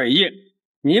敢嘴硬！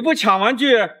你不抢玩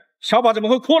具，小宝怎么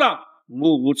会哭呢？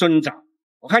目无尊长，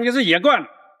我看你是野惯了。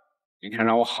今天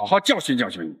让我好好教训教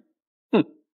训你。哼，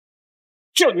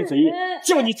就你嘴硬，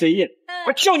就你嘴硬，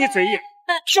我就你嘴硬，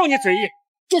就你嘴硬，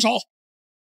住手！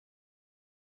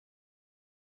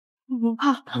我不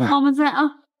怕，妈妈在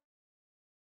啊。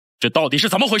这到底是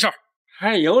怎么回事？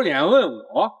还有脸问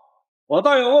我？我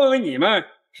倒要问问你们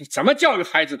是怎么教育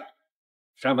孩子的？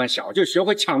这么小就学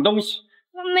会抢东西？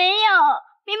我没有，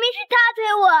明明是他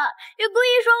推我，又故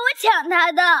意说我抢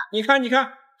他的。你看，你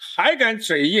看，还敢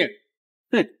嘴硬！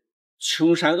哼，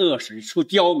穷山恶水出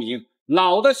刁民，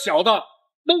老的小的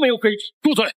都没有规矩。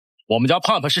住嘴！我们家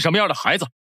盼盼是什么样的孩子，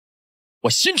我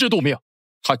心知肚明，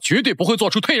他绝对不会做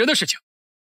出推人的事情。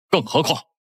更何况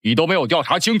你都没有调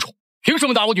查清楚，凭什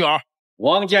么打我女儿？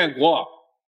王建国，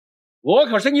我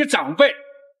可是你长辈，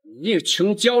你一个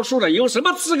穷教书的有什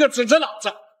么资格指责老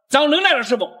子？长能耐了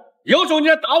是不？有种你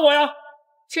来打我呀！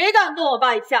谁敢动我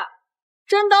爸一下？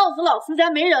真当我们老苏家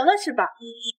没人了是吧？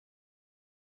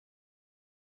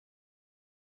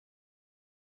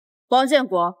王建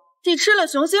国，你吃了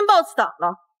雄心豹子胆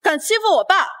了，敢欺负我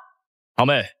爸！堂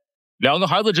妹，两个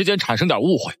孩子之间产生点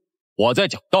误会，我在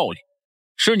讲道理，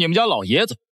是你们家老爷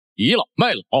子倚老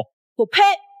卖老。我呸！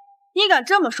你敢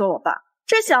这么说我爸？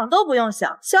这想都不用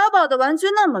想，小宝的玩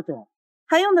具那么多，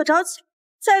还用得着抢？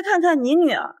再看看你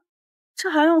女儿，这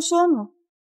还用说吗？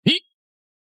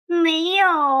没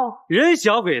有。人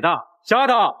小鬼大，小丫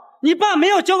头，你爸没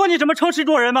有教过你怎么诚实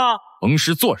做人吗？诚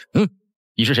实做人？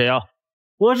你是谁呀？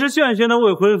我是轩轩的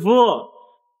未婚夫，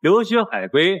留学海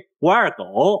归，我二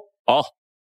狗。好，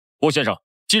郭先生，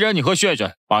既然你和轩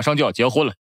轩马上就要结婚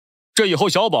了，这以后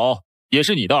小宝也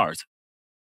是你的儿子。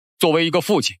作为一个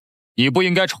父亲，你不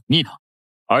应该宠溺他，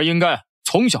而应该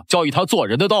从小教育他做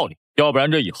人的道理，要不然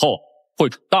这以后会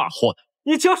出大祸的。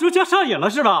你教书教上瘾了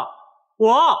是吧？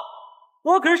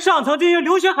我可是上层精英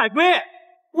留学海归，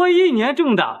我一年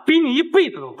挣的比你一辈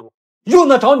子都多，用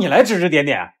得着你来指指点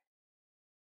点？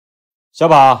小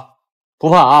宝，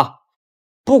不怕啊，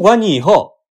不管你以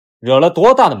后惹了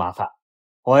多大的麻烦，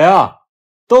我呀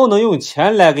都能用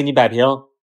钱来给你摆平。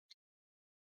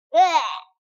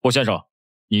郭先生，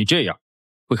你这样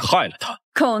会害了他。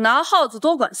口拿耗子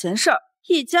多管闲事儿，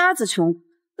一家子穷，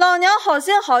老娘好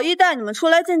心好意带你们出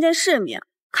来见见世面，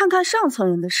看看上层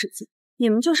人的世界。你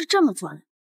们就是这么做人？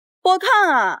我看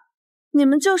啊，你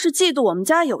们就是嫉妒我们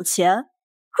家有钱，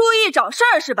故意找事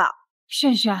儿是吧？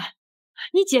轩轩，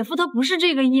你姐夫他不是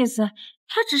这个意思，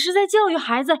他只是在教育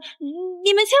孩子，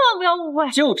你们千万不要误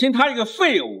会。就凭他一个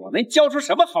废物，能教出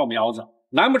什么好苗子？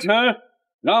难不成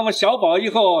让我小宝以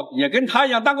后也跟他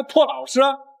一样当个破老师？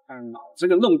把脑子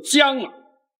给弄僵了，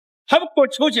还不滚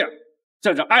出去？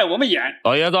这是碍我们眼。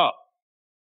老爷子，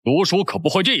读书可不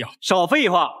会这样。少废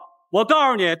话！我告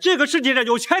诉你，这个世界上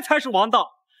有钱才是王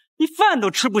道。你饭都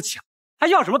吃不起，还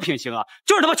要什么品行啊？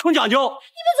就是他妈穷讲究！你们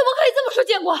怎么可以这么说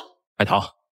建国？海棠，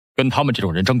跟他们这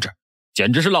种人争执，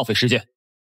简直是浪费时间。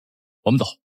我们走。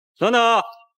等等，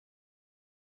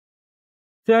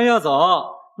既然要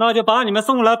走，那就把你们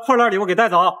送过来破烂礼物给带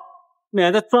走，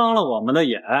免得脏了我们的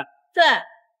眼。对，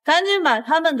赶紧把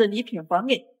他们的礼品还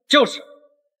给你。就是，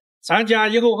咱家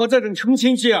以后和这种穷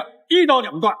亲戚一刀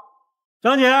两断。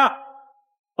张姐，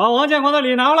把王建国的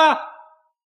礼拿过来。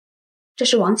这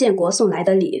是王建国送来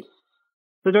的礼。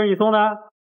这就是你送的？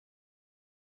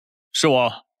是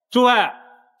我。诸位，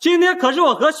今天可是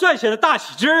我和炫炫的大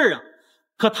喜之日啊！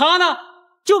可他呢，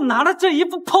就拿了这一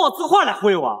幅破字画来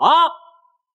回我啊！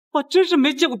我真是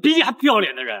没见过比你还不要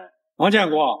脸的人。王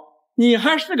建国，你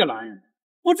还是个男人。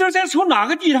我这才从哪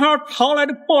个地摊淘来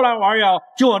的破烂玩意儿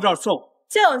就往这儿送？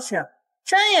就是，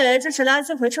真以为这是垃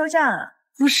圾回收站啊？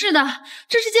不是的，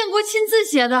这是建国亲自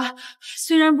写的，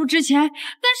虽然不值钱，但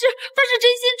是他是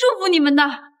真心祝福你们的。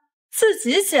自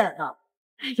己写的？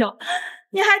哎呦，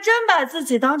你还真把自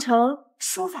己当成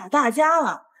书法大家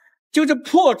了。就这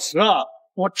破纸啊，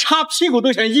我擦屁股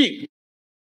都嫌硬。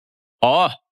好啊，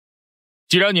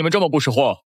既然你们这么不识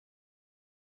货，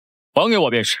还给我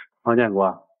便是。王建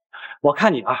国，我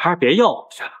看你吧，还是别要回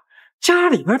去了。家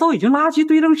里边都已经垃圾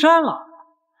堆成山了，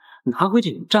拿回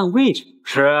去占位置。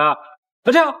是啊，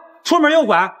这样出门右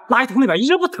拐，垃圾桶里边一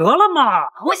扔不得了吗？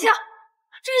不行，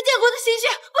这是建国的心血，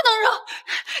不能扔！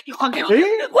你还给我，还给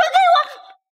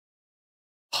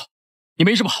我！你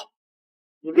没事吧？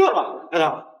你乐吧，台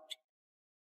长。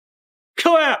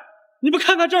各位，你们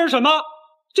看看这是什么？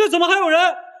这怎么还有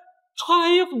人穿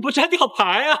完衣服不摘吊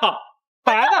牌啊？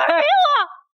白了！给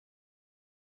我！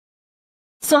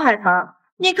苏海棠，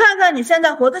你看看你现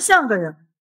在活得像个人，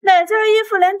哪件衣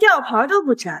服连吊牌都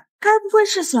不摘，该不会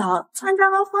是想参加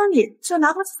完婚礼就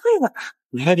拿回去退了吧？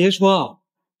你还别说，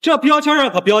这标签上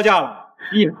可标价了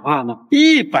100万呢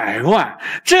，100万，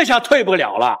这下退不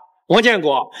了了。王建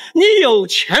国，你有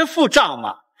钱付账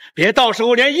吗？别到时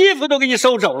候连衣服都给你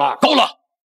收走了。够了，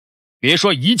别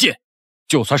说1件，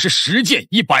就算是10件、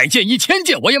100件、1000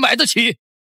件，我也买得起。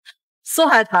苏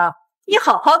海棠，你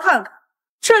好好看看，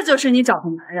这就是你找的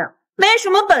男人，没什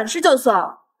么本事就算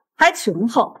了，还穷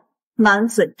横，满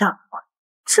嘴大话，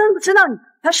真不知道你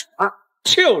他什么。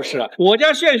就是，我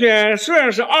家炫炫虽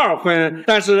然是2婚，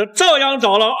但是照样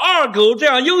找了二狗这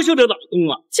样优秀的老公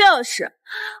啊。就是，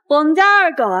我们家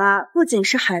二狗啊，不仅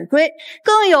是海归，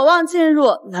更有望进入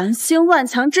蓝星万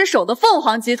强之首的凤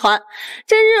凰集团，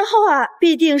这日后啊，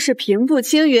必定是平步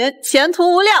青云，前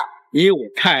途无量。依我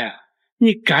看呀，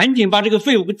你赶紧把这个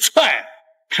废物给踹了。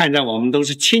看在我们都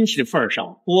是亲戚的份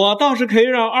上，我倒是可以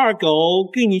让二狗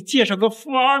给你介绍个富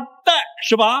二代，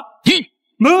是吧？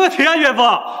没问题啊，岳父，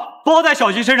包在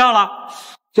小徐身上了。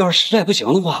要是实在不行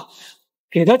的话，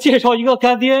给他介绍一个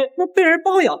干爹，那被人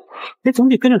包养，也总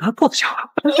比跟着他过得强啊。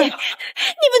你们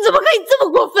怎么可以这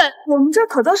么过分？我们这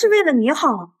可都是为了你好。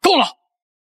够了，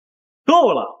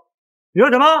够了！你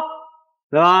说什么？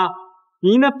对吧？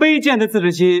你那卑贱的自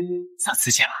尊心想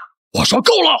自尽了？我说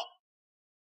够了。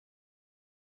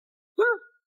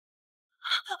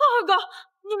二狗，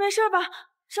你没事吧？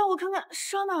让我看看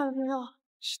伤哪了没有？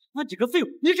那几个废物，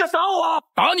你敢打我？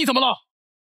打你怎么了？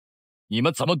你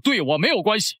们怎么对我没有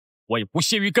关系，我也不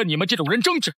屑于跟你们这种人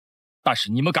争执。但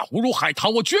是你们敢侮辱海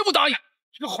棠，我绝不答应。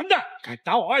这个混蛋，敢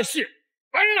打我二媳！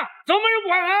来人了，怎么没人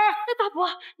管啊？大伯，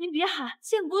您别喊，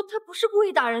建国他不是故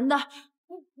意打人的，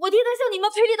我替他向你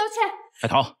们赔礼道歉。海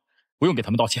棠，不用给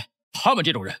他们道歉，他们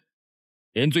这种人，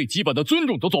连最基本的尊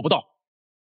重都做不到。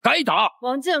该打！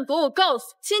王建国，我告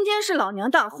诉你，今天是老娘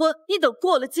大婚，你等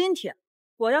过了今天，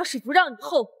我要是不让你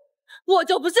后悔，我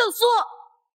就不姓苏。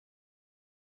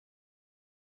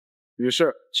女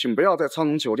士，请不要在苍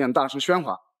龙酒店大声喧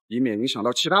哗，以免影响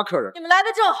到其他客人。你们来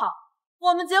的正好，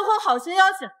我们结婚好心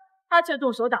邀请，他却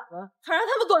动手打人，还让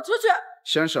他们滚出去。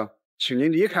先生，请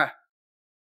您离开。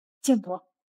建国，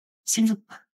先走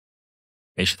吧。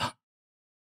没事的，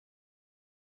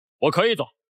我可以走，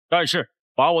但是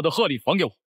把我的贺礼还给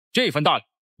我。这份大礼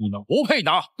你们不配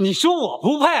拿。你说我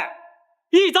不配？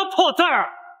一张破字儿。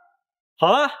好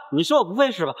啊，你说我不配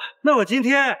是吧？那我今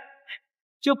天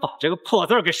就把这个破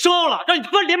字儿给收了，让你他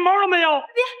妈连毛都没有。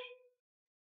别，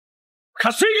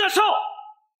看谁敢收！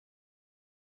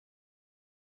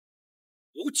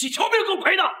有几条命够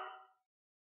赔的！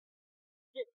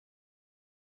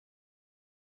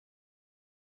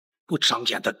不长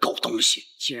眼的狗东西，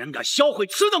竟然敢销毁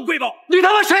此等瑰宝！你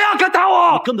他妈谁呀？敢打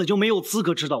我！你根本就没有资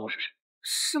格知道我是谁。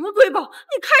什么瑰宝？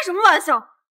你开什么玩笑？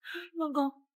老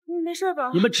公，你没事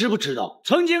吧？你们知不知道，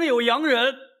曾经有洋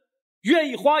人愿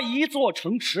意花一座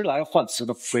城池来换此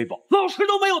等瑰宝，老师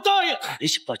都没有答应。没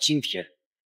想到今天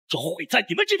就毁在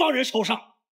你们这帮人手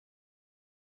上。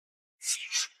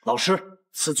老师，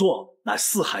此座乃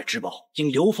四海之宝，应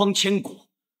流芳千古，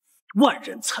万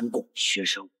人参贡。学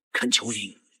生恳求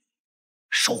您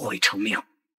收回成命。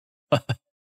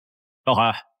小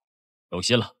海，有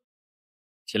心了，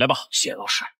起来吧。谢老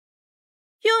师。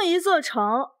用一座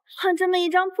城换这么一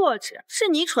张破纸，是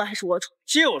你蠢还是我蠢？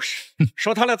就是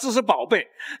说他的字是宝贝，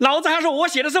老子还说我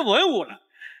写的是文物呢。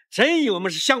真以为我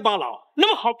们是乡巴佬，那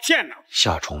么好骗呢？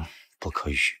夏虫不可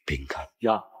语冰干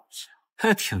呀，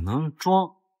还挺能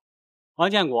装。王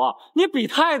建国，你比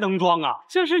太能装啊！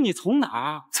这是你从哪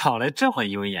儿找来这么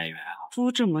一位演员啊？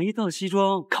租这么一套西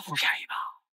装可不便宜吧？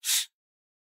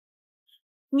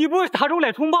你不会打肿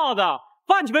脸充胖子，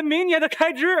把你们明年的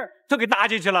开支都给搭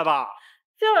进去了吧？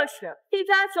就是一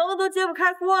家穷的都揭不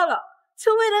开锅了，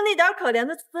就为了那点可怜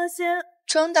的自尊心，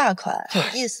装大款有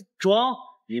意思。装，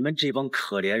你们这帮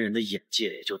可怜人的眼界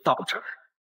也就到这儿了。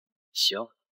行，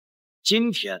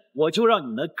今天我就让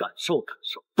你们感受感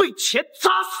受被钱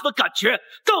砸死的感觉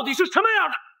到底是什么样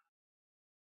的。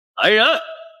来人，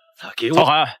再给我！曹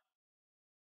海，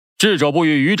智者不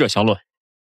与愚者相论，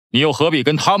你又何必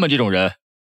跟他们这种人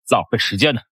浪费时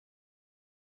间呢？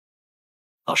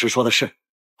老师说的是。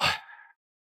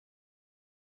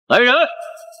来人，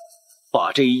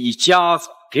把这一家子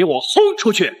给我轰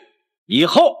出去！以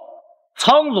后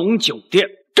苍龙酒店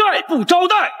概不招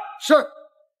待。是。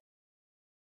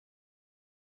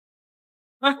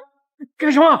哎，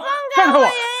干什么？放开我！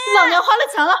老娘花了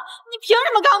钱了，你凭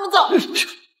什么赶我们走？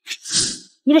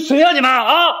你们谁呀、你们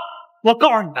啊！我告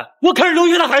诉你们，我可是留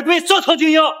学的海归，上层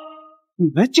精英。你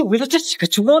们就为了这几个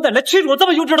穷光蛋来欺辱我这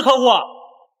么优质的客户？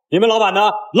你们老板呢？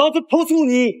老子投诉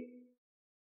你！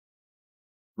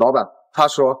老板，他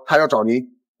说他要找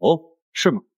您。哦，是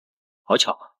吗？好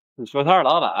巧啊！你说他是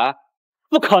老板？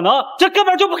不可能，这根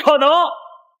本就不可能！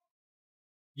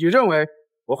你认为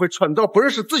我会蠢到不认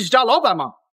识自己家老板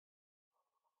吗？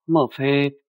莫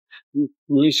非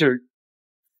你是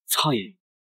苍蝇？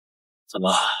怎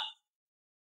么？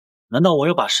难道我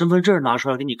要把身份证拿出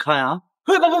来给你看啊？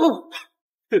不！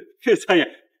这苍蝇，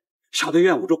小队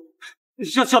员无助，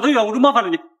小队员无助，麻烦了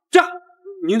你。这样，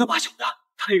您都把小的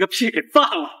当一个屁给砸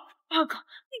了。阿哥，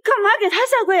你干嘛给他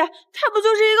下跪呀？他不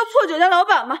就是一个破酒店老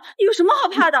板吗？有什么好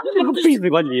怕的？你个闭嘴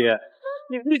吧你！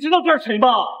你知道这是谁吗？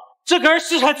这可是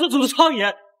世产自主的苍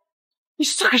蝇。你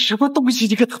是个什么东西？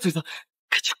你个得罪人，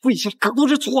赶紧跪下，可都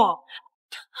是错。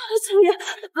苍爷，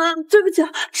对不起，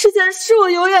之前是我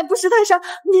有眼不识泰山，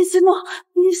您息怒，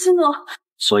您息怒。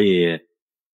所以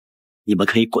你们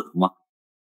可以滚了吗？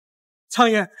苍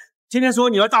爷，今天是我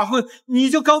女儿大婚，你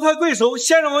就高抬贵手，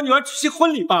先让我女儿出席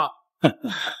婚礼吧。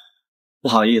不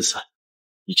好意思，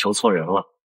你求错人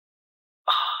了。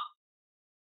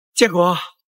建国，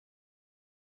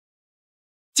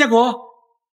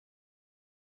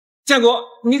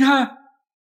你看。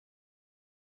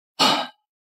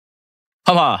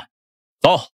盼盼，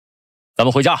走，咱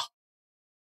们回家。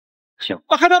行。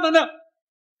还等等，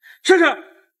婶婶，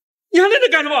你还在这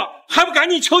干什么？还不赶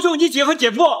紧求求你姐和姐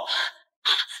夫！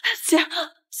姐，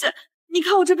你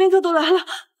看我这宾客都来了，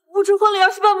我这婚礼要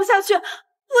是办不下去，我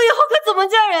以后可怎么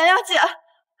见人呀？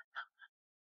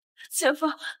姐夫，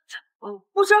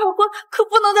我这儿婚可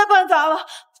不能再办砸了，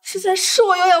之前是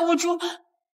我有眼无珠，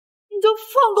你就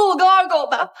放过我跟二狗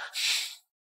吧。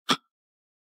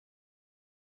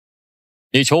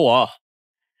你求我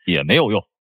也没有用。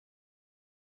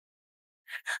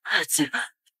姐，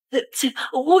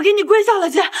我给你跪下了，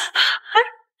姐。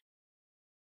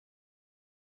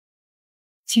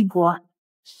建国，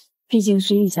毕竟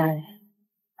是一家人，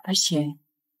而且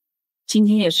今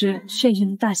天也是炫炫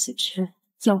的大喜之日，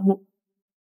要不……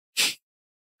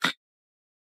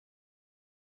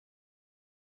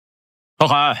小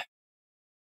海，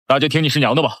那就听你师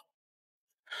娘的吧。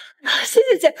谢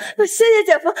谢姐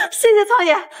夫，谢谢苍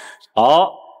爷。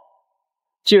好，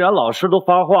既然老师都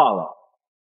发话了，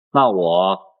那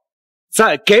我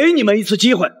再给你们一次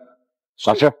机会。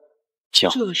老师，请。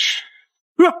这是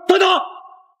不是？等等，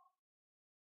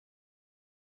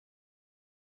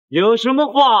有什么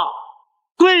话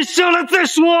跪下来再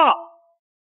说。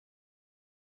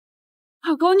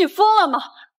二狗，你疯了吗？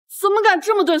怎么敢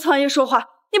这么对苍爷说话？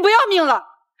你不要命了？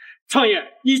苍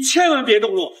爷，你千万别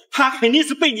动怒，他肯定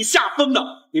是被你吓疯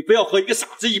的。你不要和一个傻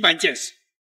子一般见识。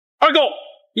二狗，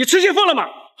你吃兴奋了吗？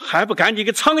还不赶紧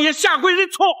给苍爷下跪认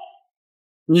错！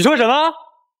你说什么？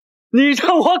你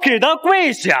让我给他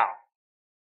跪下？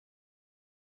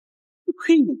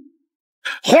呸！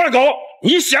黄二狗，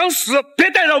你想死，别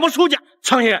带上我们出家。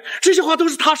苍爷，这些话都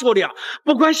是他说的呀，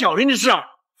不关小人的事儿。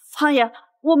苍爷，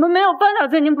我们没有半点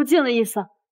对您不敬的意思。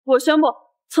我宣布，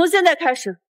从现在开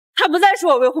始，他不再是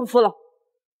我未婚夫了，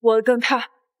我跟他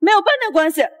没有半点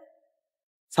关系。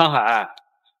沧海，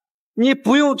你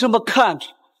不用这么看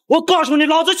他，我告诉你，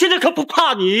老子现在可不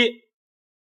怕你。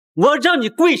我让你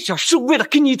跪下是为了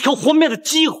给你一条活命的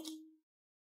机会。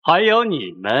还有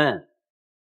你们，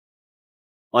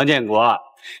王建国，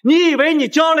你以为你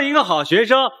教了一个好学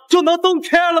生就能动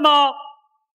天了吗？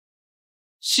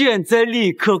现在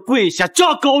立刻跪下，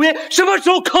叫狗爷什么时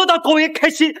候扣到狗爷开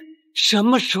心，什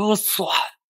么时候算。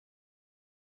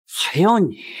还有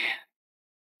你，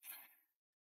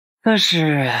但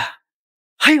是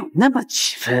还有那么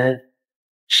几分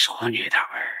淑女的味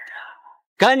儿啊！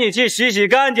赶紧去洗洗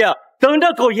干净，等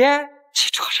着狗爷去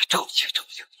抓着周去。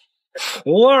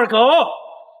吴二狗，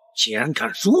竟然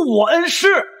敢辱我恩师！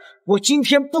我今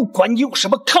天不管你有什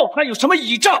么靠山，有什么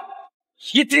倚仗，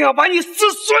一定要把你撕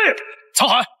碎！沧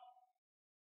海，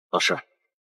老师，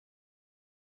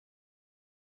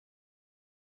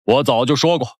我早就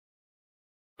说过，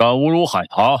敢侮辱海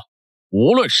棠，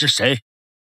无论是谁，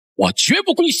我绝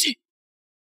不姑息。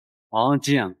王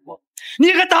建国，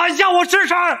你可打一下我试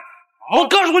试！我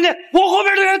告诉你，我后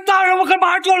面的人大人，我可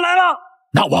马上就来了。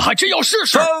那我还真要试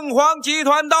试。凤凰集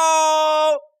团到！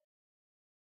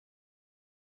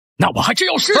那我还真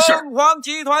要试试。凤凰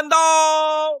集团到！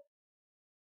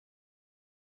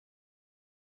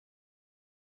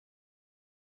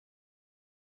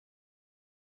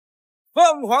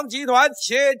凤凰集团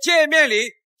且见面礼，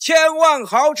千万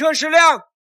豪车10辆，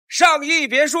上亿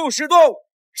别墅10栋，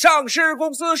上市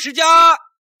公司10家，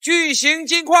巨型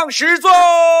金矿10座。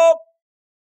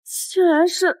竟然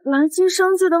是蓝星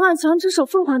生计的万强之首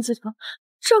凤凰集团，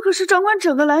这可是掌管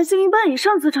整个蓝星1半以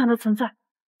上资产的存在，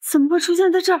怎么会出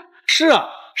现在这儿？是啊，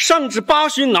上至8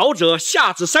旬老者，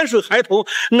下至3岁孩童，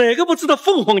哪个不知道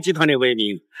凤凰集团的威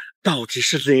名？到底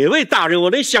是哪位大人，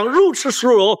我能享如此殊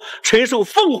荣，承受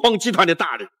凤凰集团的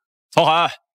大人？沧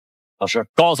海，老师，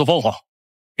告诉凤凰，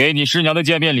给你师娘的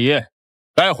见面礼，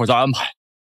待会儿再安排。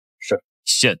是，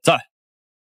现在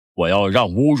我要让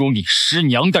侮辱你师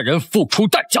娘的人付出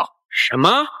代价。什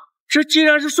么？这竟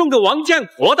然是送给王建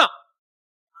国的？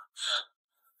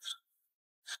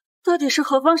到底是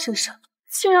何方神圣，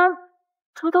竟然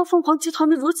得到凤凰集团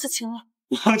的如此青睐？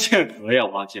王建国呀，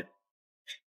王建国，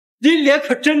你脸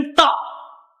可真大！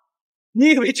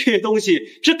你以为这些东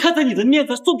西是看在你的面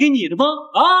子送给你的吗？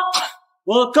啊！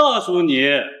我告诉你，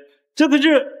这可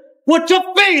是我这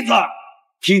辈子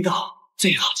听到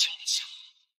最好听的笑。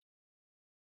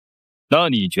那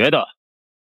你觉得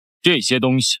这些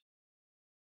东西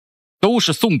都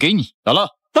是送给你的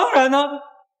了？当然呢，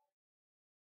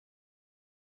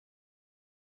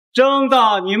睁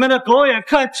大你们的狗眼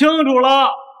看清楚了，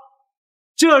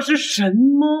这是什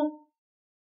么？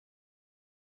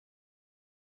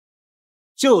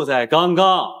就在刚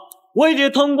刚，我已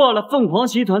经通过了凤凰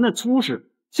集团的初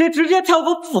试，且直接跳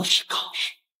过复试考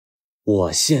试。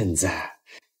我现在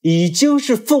已经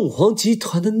是凤凰集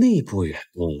团的内部员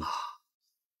工了。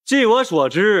据我所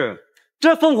知，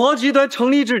这凤凰集团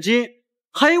成立至今，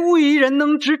还无一人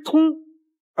能直通。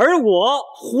而我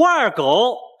胡二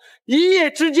狗一夜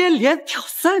之间连跳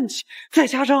3级，再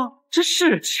加上这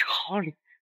事情好礼，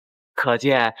可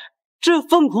见这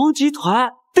凤凰集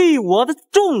团对我的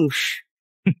重视。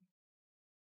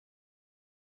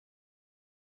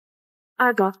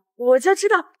二狗，我就知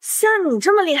道像你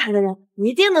这么厉害的人，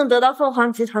一定能得到凤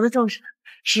凰集团的重视。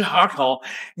是二狗，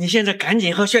你现在赶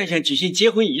紧和炫炫举行结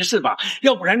婚仪式吧，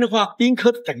要不然的话，宾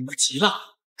客都等不及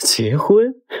了。结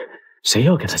婚？谁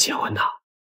要跟他结婚呢？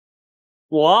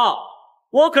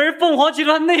我可是凤凰集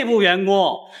团内部员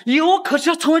工，以后可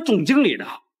是要成为总经理的。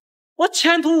我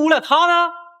前途无了他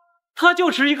呢？他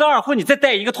就是一个二婚，你再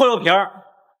带一个拖油瓶，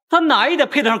他哪一点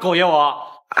配得上狗爷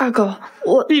我？二狗，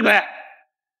我闭嘴！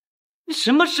你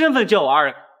什么身份叫我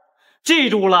二狗？记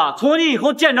住了，从今以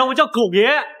后见着我叫狗爷。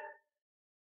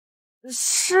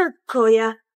是狗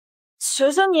爷，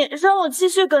求求你让我继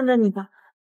续跟着你吧，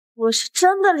我是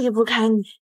真的离不开你。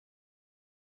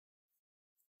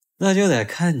那就得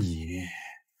看你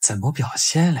怎么表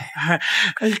现了呀。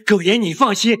狗爷你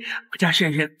放心，我家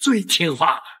炫炫最听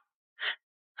话了。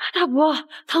大伯、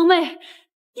堂妹，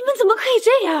你们怎么可以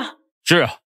这样？是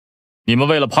啊，你们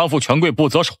为了攀附权贵不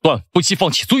择手段，不惜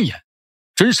放弃尊严，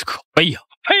真是可悲呀！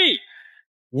嘿，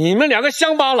你们2个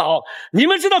乡巴佬，你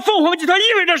们知道凤凰集团意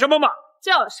味着什么吗？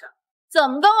就是，怎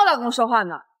么跟我老公说话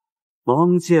呢？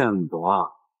王建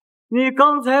国，你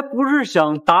刚才不是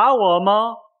想打我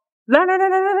吗？来，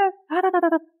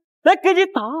给你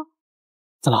打！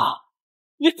怎么？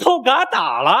你都敢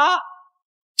打了？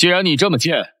既然你这么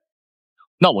贱，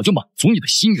那我就满足你的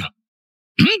心愿。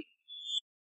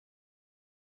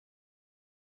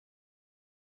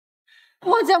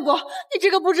王建国，你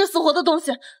这个不知死活的东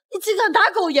西，你竟敢打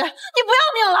狗爷，你不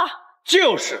要命了？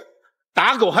就是，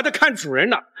打狗还得看主人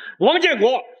呢。王建国，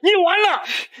你完了！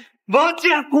王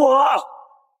建国，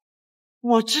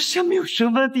我之前没有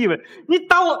身份地位，你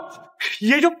打我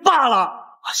也就罢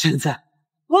了。现在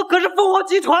我可是凤凰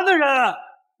集团的人，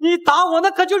你打我那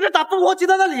可就是打凤凰集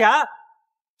团的脸。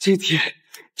今天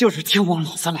就是听我老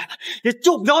三来了，也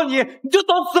救不了你，你就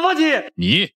等死吧你！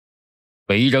你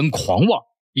为人狂妄，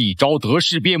一朝得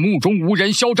势便目中无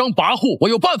人，嚣张跋扈，我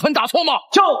有半分打错吗？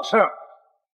就是，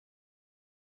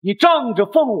你仗着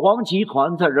凤凰集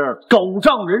团在这儿狗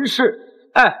仗人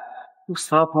势，哎，又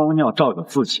撒泡尿照耀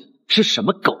自己，是什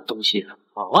么狗东西啊？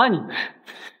好啊，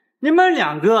你们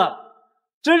2个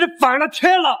真是反了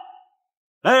天了！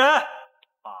来人，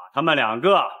把他们两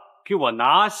个给我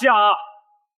拿下！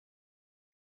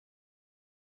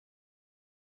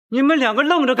你们两个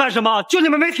愣着干什么？就你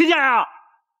们没听见啊？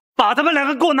把他们两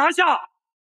个给我拿下！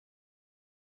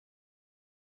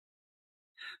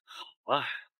好啊，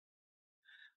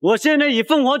我现在以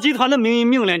凤凰集团的名义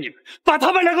命令你们，把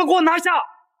他们两个给我拿下，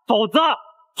否则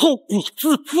后果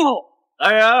自负！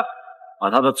来人，把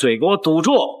他的嘴给我堵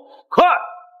住，快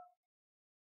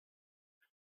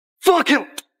 ！Fuck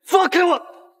you！Fuck you！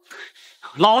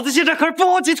 老子现在可是凤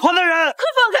凰集团的人！快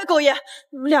放开狗爷！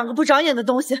你们两个不长眼的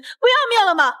东西，不要命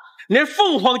了吗？连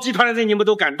凤凰集团的人你们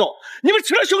都敢动，你们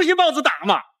吃了雄心豹子胆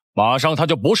吗？马上他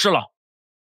就不是了。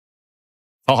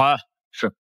方海，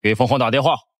是给凤凰打电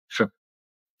话。是。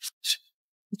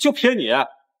就凭你，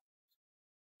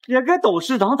也跟董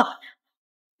事长打，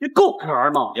你够格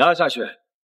吗？压下去！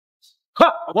哼，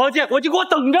王建国，你给我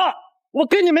等着，我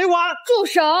跟你没完！住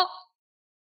手！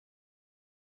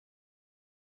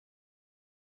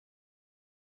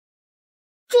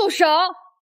住手！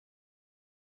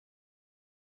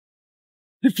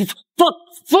凤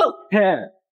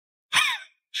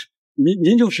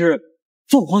您就是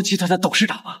凤凰集团的董事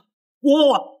长吗？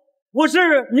我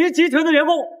是您集团的员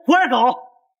工胡二狗。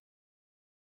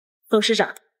董事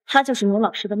长，她就是牛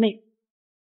老师的妹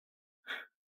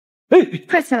妹。哎，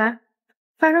快起来！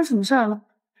发生什么事儿了？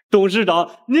董事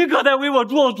长，你可得为我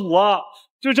做主啊！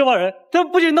就这帮人，他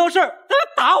们不仅闹事儿，他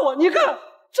还打我！你看，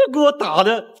这给我打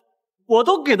的，我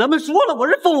都给他们说了，我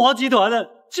是凤凰集团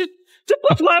的。这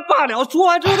不说还罢了，说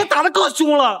完之后他打得更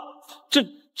凶了。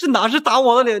这哪是打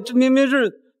我的脸，这明明是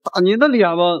打您的脸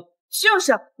吗？就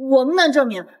是，我们能证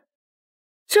明。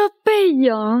这背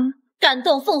影敢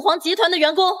动凤凰集团的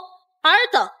员工，尔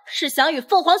等是想与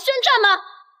凤凰宣战吗？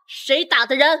谁打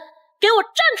的人，给我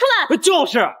站出来！就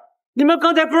是，你们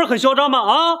刚才不是很嚣张吗？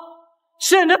啊！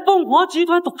现在凤凰集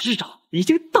团董事长已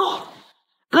经到了，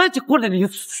赶紧过来领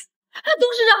死！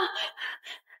董事长，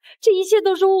这一切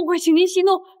都是误会，请您息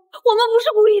怒，我们不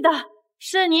是故意的。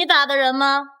是你打的人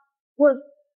吗？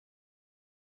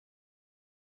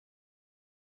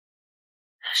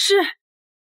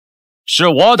是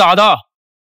我打的，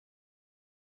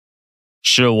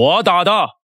是我打的。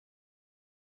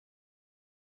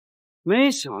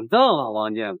没想到啊，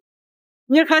王建国，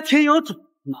你还挺有种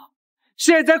呢！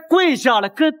现在跪下来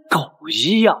跟狗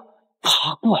一样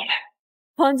爬过来。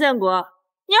王建国，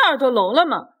你耳朵聋了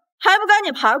吗？还不赶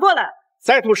紧爬过来！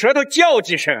再吐舌头叫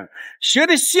几声，学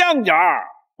得像点儿。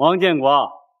王建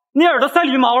国，你耳朵塞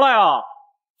驴毛了呀？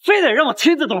非得让我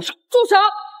亲自动手？住手！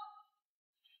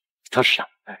董事长，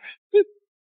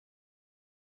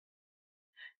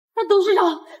那董事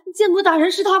长，建国打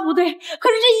人是他不对，可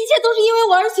是这一切都是因为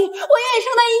我而起，我愿意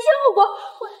承担一切后果。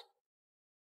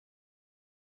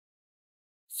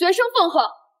学生凤凰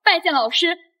拜见老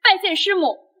师，拜见师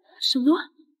母。什么？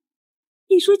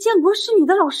你说建国是你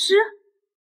的老师？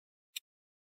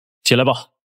起来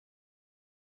吧。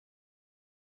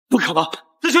不可能，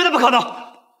这绝对不可能！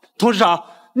董事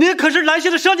长，您可是蓝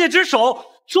县的商界之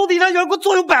首，手底下员工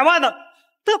坐拥100万呢。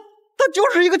他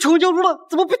就是一个穷教书的，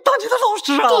怎么被当你的老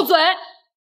师啊？住嘴！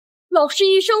老师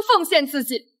一生奉献自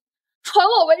己，传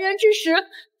我为人之时，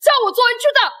教我做人之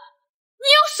道。你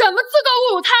有什么资格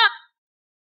侮辱他？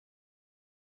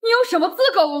你有什么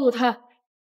资格侮辱他？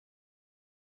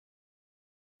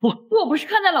我不是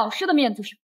看在老师的面子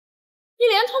上，你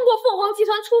连通过凤凰集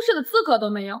团出事的资格都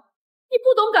没有，你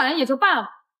不懂感恩也就罢了，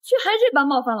却还这般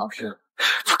冒犯老师。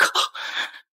不可能！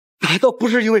难道不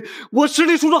是因为我实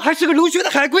力出众，还是个留学的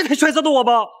海归才选择的我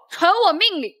吗？传我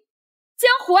命令，将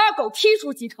胡二狗踢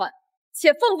出集团，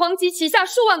且凤凰集旗下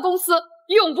数万公司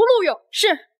永不录用。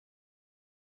是。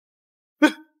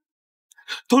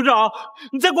董事长，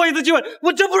你再给我一次机会，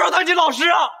我真不让他进老师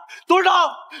啊！董事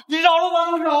长，你饶了我，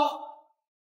董事长。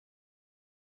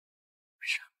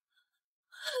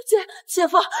姐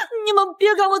夫，你们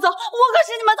别赶我走，我可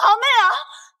是你们堂妹啊！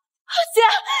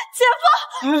姐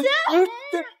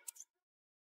夫。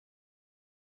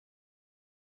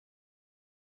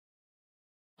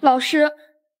老师，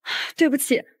对不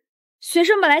起，学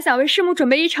生本来想为师母准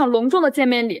备一场隆重的见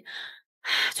面礼，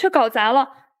却搞砸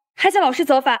了，还请老师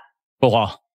责罚。凤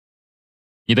凰，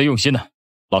你的用心呢，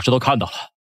老师都看到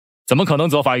了，怎么可能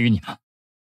责罚于你呢？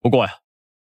不过呀，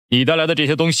你带来的这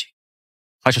些东西，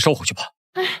还是收回去吧。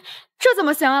哎，这怎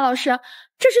么行啊，老师？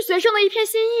这是学生的一片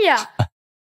心意啊！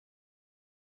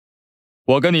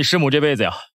我跟你师母这辈子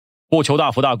呀，不求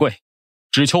大富大贵，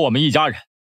只求我们一家人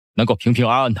能够平平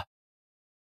安安的。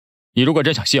你如果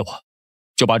真想谢我，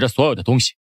就把这所有的东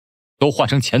西都换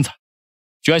成钱财，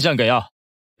捐献给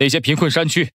那些贫困山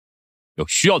区有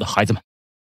需要的孩子们。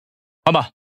看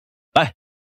吧，来，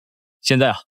现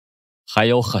在还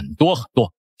有很多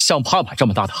像盼盼这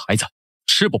么大的孩子，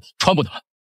吃不饱穿不暖，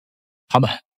他们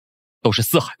都是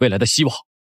四海未来的希望。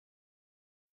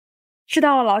知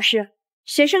道了，老师，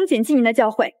学生谨记您的教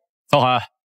诲。沧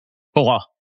海、凤凰，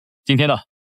今天呢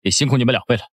也辛苦你们2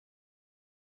位了。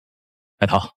海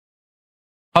棠、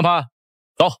盼盼，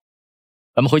走，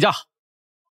咱们回家。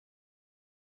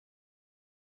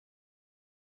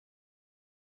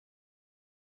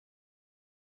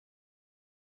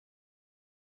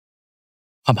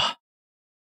盼盼，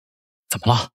怎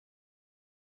么了？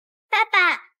爸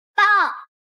爸，抱。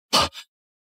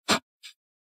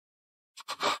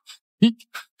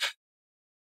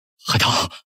海棠，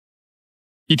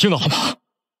你听到了吗？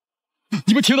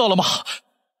你们听到了吗？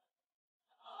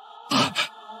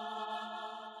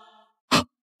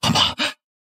盼盼，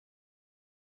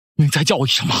你再叫我一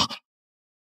声吗？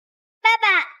爸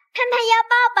爸，盼盼要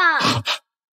抱抱。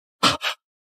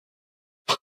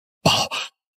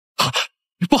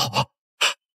抱，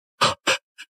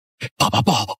爸爸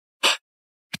抱，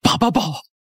爸爸抱。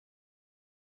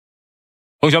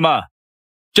同学们，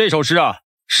这首诗啊，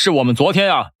是我们昨天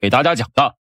啊给大家讲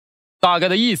的，大概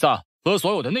的意思啊和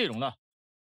所有的内容呢。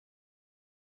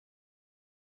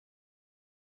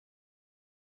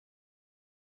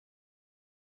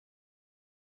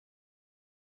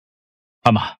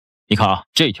盼盼，你看啊，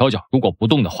这条角如果不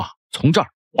动的话，从这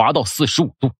儿滑到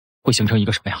45度，会形成一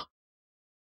个什么呀？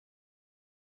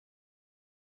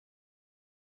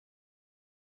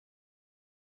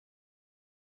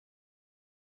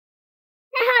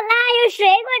太好啦，有水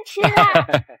果吃了。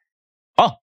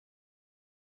好，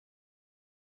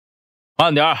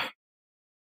慢点儿。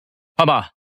盼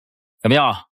盼，怎么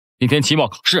样？今天期末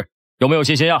考试有没有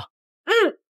信心呀？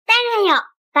当然有，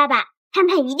爸爸，盼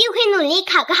盼一定会努力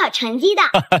考个好成绩的。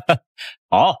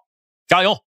好，加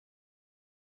油！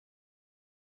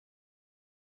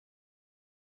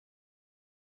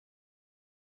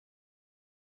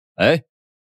哎，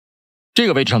这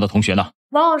个位置上的同学呢？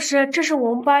王老师，这是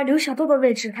我们班刘小豆的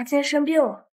位置，他今天生病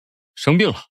了。生病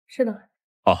了？是的。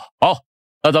好，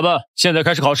那咱们现在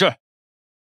开始考试。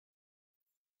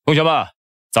同学们，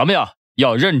咱们呀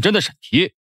要认真的审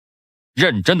题，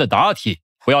认真的答题，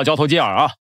不要交头接耳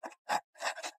啊。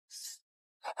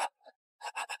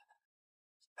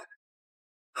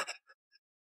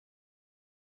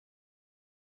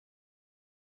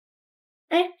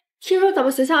哎，听说咱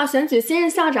们学校要选举新任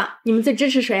校长，你们最支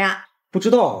持谁啊？不知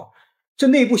道，这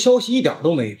内部消息一点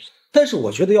都没有。但是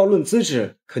我觉得要论资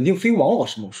质，肯定非王老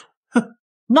师莫属。哼，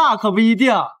那可不一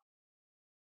定。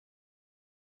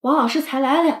王老师才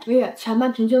来了2个月，全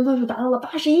班平均分数达到了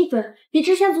81分，比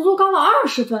之前足足高了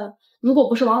20分。如果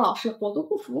不是王老师，我都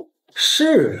不服。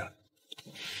是啊。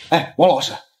哎，王老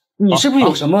师，你是不是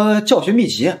有什么教学秘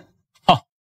籍？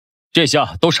这些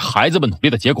啊都是孩子们努力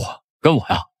的结果，跟我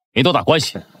呀没多大关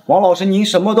系。王老师，您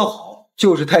什么都好，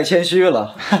就是太谦虚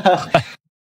了。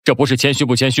这不是谦虚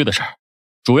不谦虚的事儿，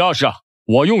主要是啊，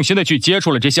我用心的去接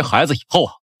触了这些孩子以后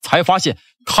啊，才发现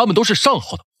他们都是上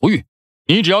好的璞玉。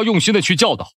你只要用心的去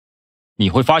教导，你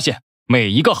会发现每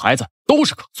一个孩子都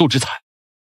是可塑之才。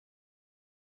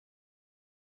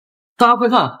大家快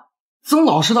看，曾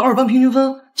老师的2班平均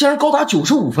分竟然高达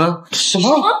95分！什么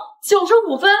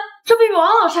？95分？这比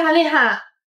王老师还厉害！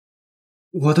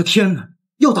我的天哪！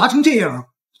要达成这样，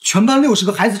全班60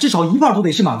个孩子至少1半都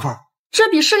得是满分。这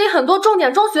比市里很多重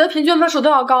点中学的平均分数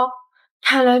都要高。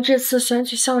看来这次选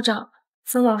举校长，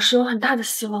曾老师有很大的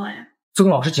希望哎。曾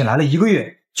老师仅来了1个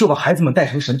月，就把孩子们带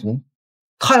成神童。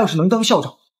他要是能当校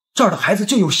长，这儿的孩子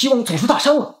就有希望走出大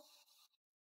山了。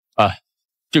哎，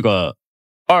这个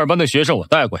2班的学生我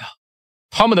带过呀，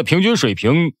他们的平均水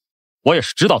平我也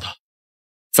是知道的，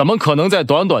怎么可能在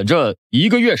短短这1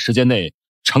个月时间内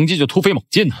成绩就突飞猛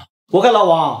进呢？我看老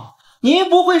王，您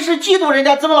不会是嫉妒人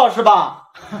家曾老师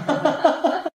吧？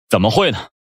怎么会呢？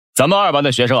咱们2班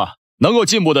的学生啊，能够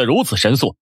进步的如此神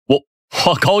速，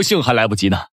我高兴还来不及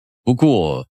呢。不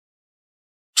过，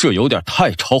这有点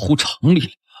太超乎常理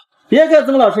了。别看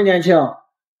曾老师年轻，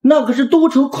那可是都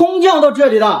城空降到这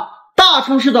里的大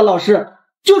城市的老师，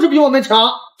就是比我们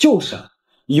强。就是，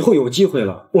以后有机会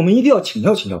了，我们一定要请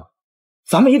教请教，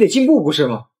咱们也得进步，不是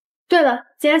吗？对了，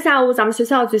今天下午咱们学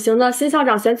校举行的新校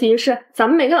长选举仪式，咱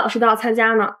们每个老师都要参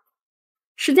加呢。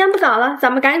时间不早了，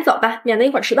咱们赶紧走吧，免得一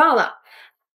会儿迟到了。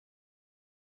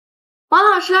王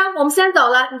老师，我们先走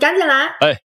了，你赶紧来。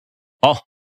哎，好。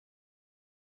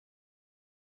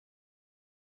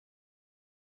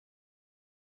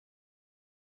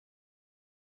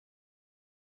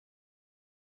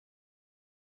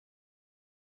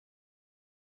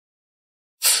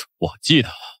我记得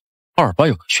2班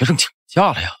有个学生请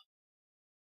假了呀。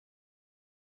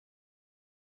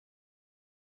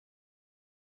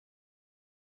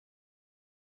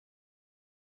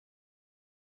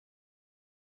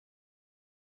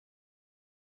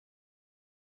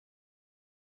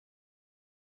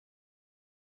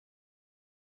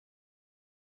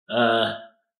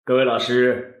各位老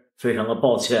师，非常的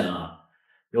抱歉啊，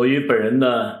由于本人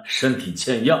呢身体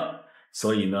欠恙，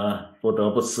所以呢不得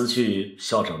不辞去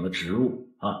校长的职务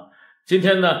啊。今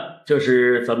天呢就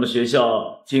是咱们学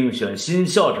校竞选新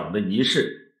校长的仪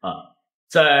式啊。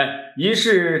在仪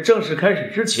式正式开始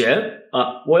之前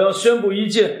啊，我要宣布一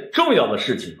件重要的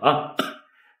事情啊。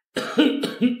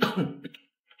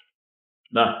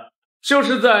那就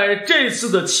是在这次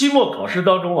的期末考试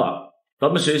当中啊，咱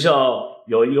们学校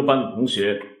有一个班的同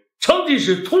学成绩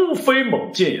是突飞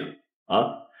猛进呀，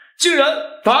竟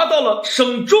然达到了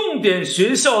省重点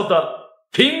学校的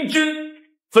平均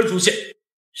分数线。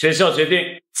学校决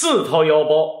定自掏腰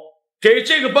包给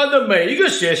这个班的每一个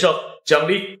学生奖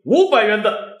励500元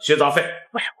的学杂费。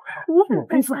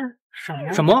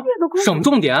什么？省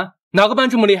重点？哪个班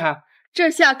这么厉害？这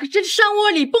下可真是山窝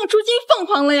里蹦出金凤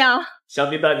凰了呀！想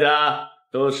必大家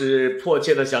都是迫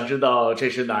切的想知道这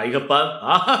是哪一个班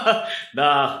啊？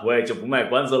那我也就不卖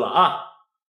关子了啊。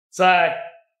在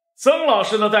曾老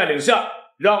师的带领下，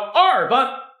让2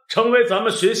班成为咱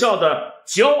们学校的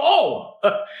骄傲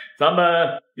啊！咱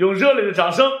们用热烈的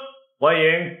掌声欢迎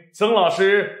曾老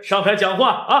师上台讲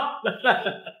话啊！来，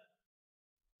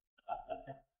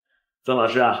曾老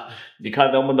师啊，你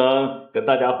看能不能跟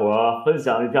大家伙分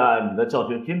享一下你的教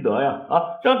学心得呀？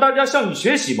让大家向你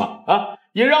学习嘛！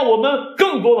也让我们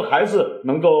更多的孩子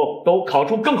能够都考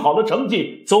出更好的成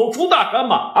绩，走出大山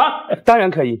嘛！当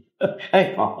然可以。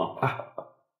好。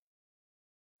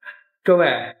各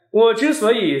位，我之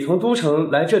所以从都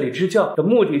城来这里支教的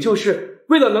目的，就是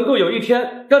为了能够有一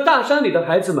天让大山里的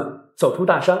孩子们走出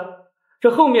大山。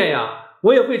这后面呀，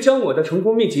我也会将我的成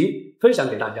功秘籍分享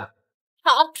给大家。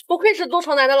好，不愧是都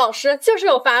城来的老师，就是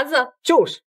有法子。就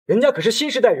是，人家可是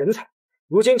新时代人才。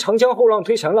如今长江后浪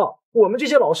推前浪，我们这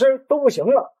些老师都不行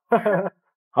了。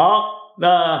好，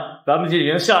那咱们进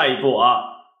行下一步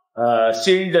啊，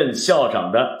新任校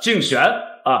长的竞选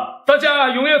啊，大家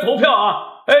踊跃投票啊！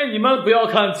你们不要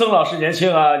看曾老师年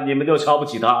轻啊，你们就瞧不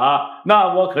起他啊，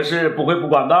那我可是不会不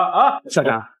管的啊。校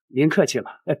长，您客气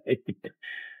了。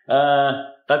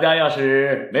大家要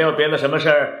是没有别的什么事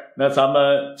儿，那咱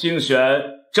们竞选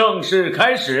正式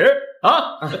开始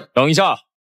啊！等一下，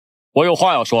我有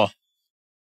话要说。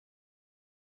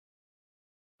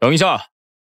等一下，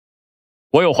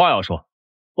我有话要说。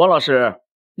王老师，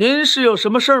您是有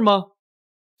什么事儿吗？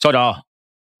校长，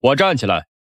我站起来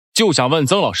就想问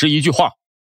曾老师一句话，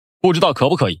不知道可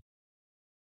不可以？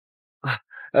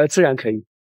自然可以。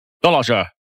曾老师，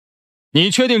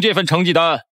你确定这份成绩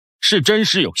单是真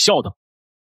实有效的？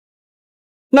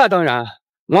那当然。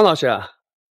王老师，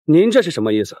您这是什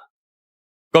么意思？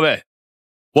各位，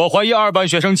我怀疑2班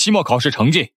学生期末考试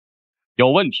成绩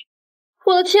有问题。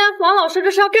我的天，王老师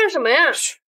这是要干什么呀？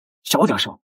小点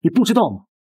声，你不知道吗？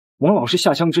王老师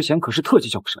下乡之前可是特级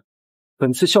教师，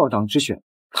本次校长之选，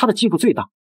他的进步最大。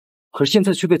可是现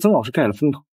在却被曾老师盖了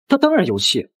风头，他当然有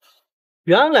气。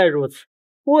原来如此，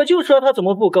我就说他怎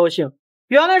么不高兴，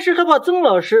原来是他把曾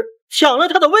老师抢了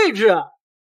他的位置啊！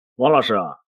王老师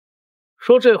啊，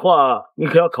说这话你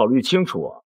可要考虑清楚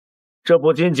啊，这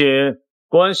不仅仅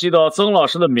关系到曾老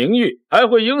师的名誉，还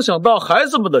会影响到孩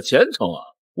子们的前程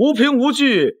啊！无凭无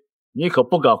据，你可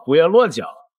不敢胡言乱讲。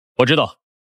我知道。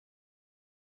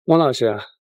王老师，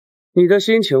你的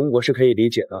心情我是可以理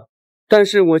解的，但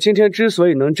是我今天之所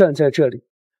以能站在这里，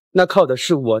那靠的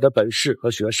是我的本事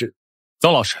和学识。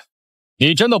曾老师，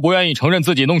你真的不愿意承认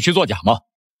自己弄虚作假吗？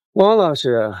王老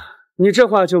师，你这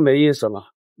话就没意思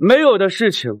了。没有的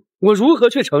事情，我如何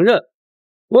去承认？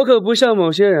我可不像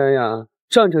某些人呀，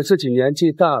仗着自己年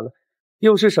纪大了，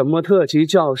又是什么特级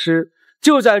教师，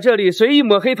就在这里随意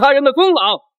抹黑他人的功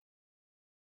劳。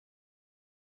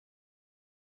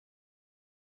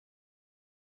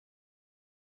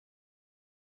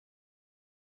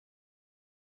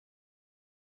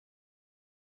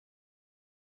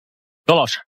曾老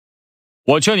师，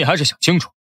我劝你还是想清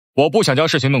楚，我不想将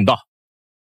事情弄大。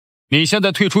你现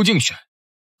在退出竞选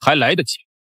还来得及。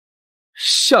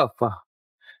校方，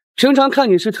平常看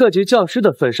你是特级教师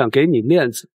的份上给你面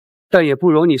子，但也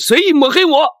不容你随意抹黑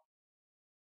我。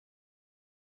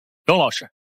曾老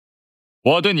师，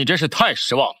我对你真是太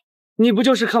失望了。你不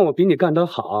就是看我比你干得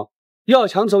好，要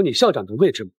抢走你校长的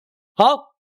位置吗？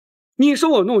好，你说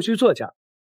我弄虚作假，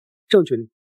证据呢？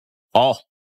好，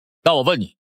那我问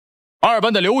你，2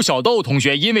班的刘小豆同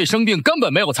学因为生病根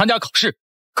本没有参加考试，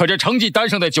可这成绩单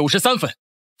上的93分，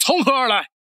从何而来？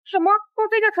什么？莫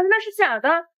非这成绩单是假的？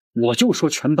我就说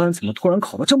全班怎么突然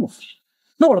考得这么低，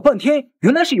闹了半天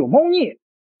原来是有猫腻。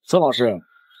曾老师，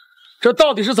这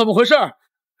到底是怎么回事？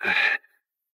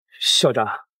校长，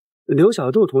刘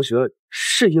小豆同学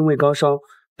是因为高烧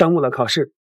耽误了考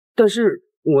试，但是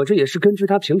我这也是根据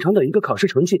他平常的一个考试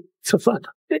成绩测算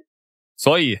的。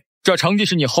所以这成绩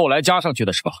是你后来加上去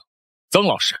的是吧？曾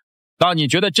老师，那你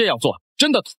觉得这样做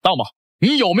真的妥当吗？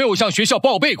你有没有向学校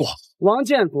报备过？王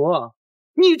建国，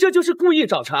你这就是故意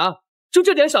找茬，就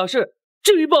这点小事，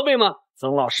至于报备吗？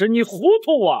曾老师，你糊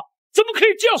涂啊！怎么可以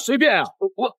这样随便啊？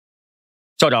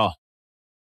校长，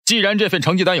既然这份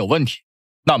成绩单有问题，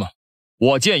那么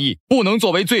我建议不能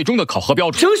作为最终的考核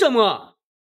标准。凭什么？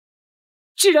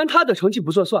既然他的成绩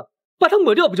不作算，把他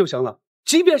抹掉不就行了？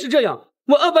即便是这样，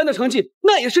我2班的成绩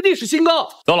那也是历史新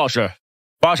高。曾老师，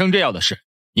发生这样的事，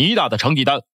你打的成绩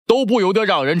单都不由得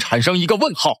让人产生一个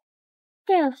问号。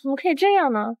对啊，怎么可以这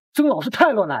样呢？曾老师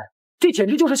太乱来，这简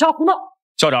直就是瞎胡闹。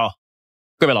校长，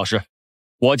各位老师，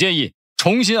我建议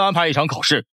重新安排一场考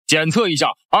试，检测一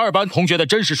下2班同学的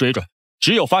真实水准。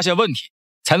只有发现问题，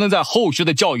才能在后续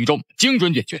的教育中精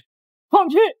准解决。放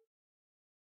弃！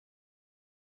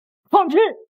放弃！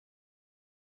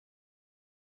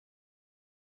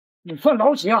你算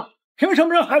老几啊？凭什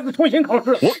么让孩子重新考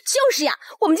试？就是呀，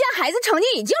我们家孩子成绩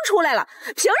已经出来了，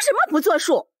凭什么不作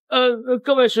数？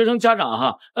各位学生家长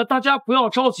哈，大家不要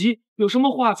着急，有什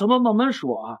么话咱们慢慢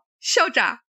说啊。校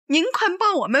长，您快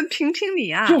帮我们评评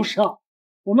理啊！就是啊，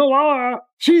我们王儿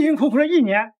辛辛苦苦了1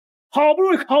年，好不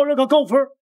容易考了个高分，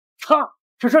他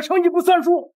只是成绩不算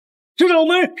数，这让我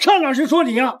们上哪去说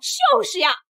理啊？就是呀，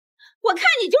我看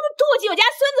你就是妒忌我家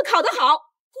孙子考得好，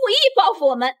故意报复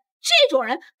我们。这种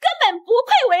人根本不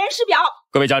配为人师表。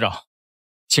各位家长，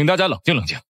请大家冷静冷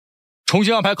静。重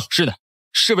新安排考试呢，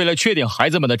是为了确定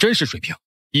孩子们的真实水平，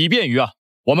以便于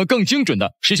我们更精准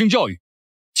的实行教育。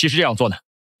其实这样做呢，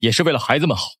也是为了孩子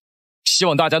们好，希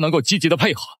望大家能够积极的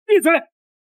配合。闭嘴！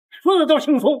说的倒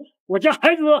轻松，我家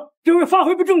孩子就会发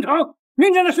挥不正常，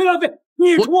明年的学杂费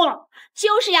你出啊？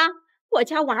就是呀，我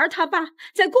家娃儿他爸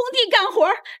在工地干活，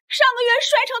上个月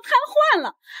摔成瘫痪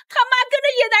了，他妈跟着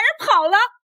野男人跑了，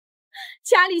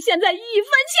家里现在1分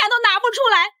钱都拿不出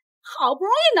来，好不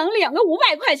容易能领个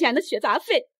500块钱的学杂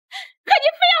费，可你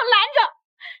非要拦着，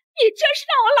你这是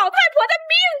让我老太婆的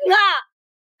命啊！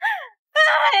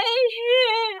哎，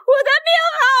我的命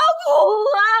好苦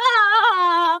啊！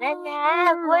奶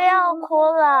奶，不要哭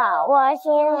了，我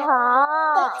心疼。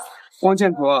王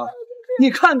建国，你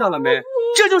看到了没？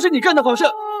这就是你干的好事。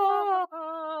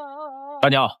大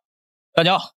娘，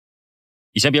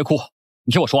你先别哭，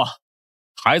你听我说啊，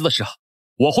孩子的事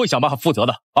我会想办法负责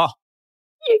的啊。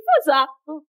你负责？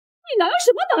你能有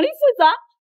什么能力负责？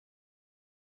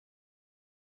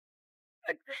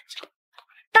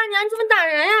大娘，你怎么打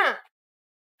人呀？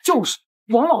就是，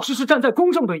王老师是站在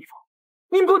公正的一方，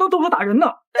您不能动手打人呐！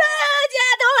大家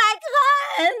都来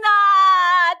看呐，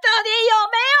到底有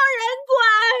没有人管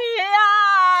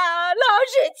呀？老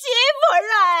是欺负人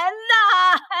呐！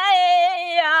哎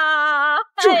呀！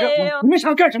就是，你们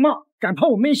想干什么？敢跑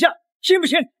我门下，信不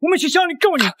信我们去乡里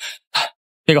告你？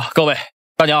那个，各位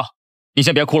大娘，你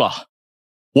先别哭了，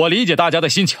我理解大家的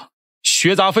心情，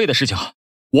学杂费的事情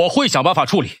我会想办法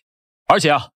处理，而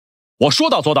且我说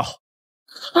到做到。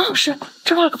王老师，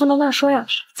这话可不能乱说呀！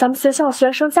咱们学校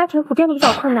学生家庭普遍都比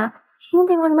较困难，您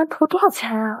得往里面投多少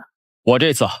钱啊？我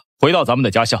这次回到咱们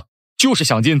的家乡，就是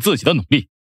想尽自己的努力，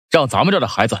让咱们这儿的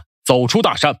孩子走出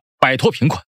大山，摆脱贫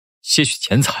困。些许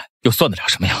钱财又算得了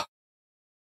什么呀？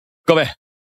各位，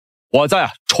我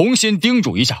再重新叮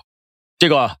嘱一下，这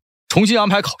个重新安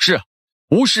排考试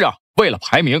不是为了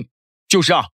排名，就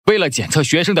是为了检测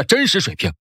学生的真实水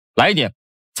平，来年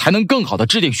才能更好的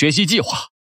制定学习计划。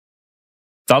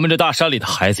咱们这大山里的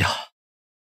孩子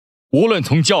无论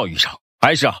从教育上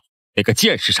还是这个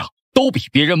见识上，都比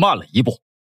别人慢了一步。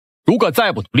如果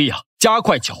再不努力加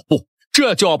快脚步，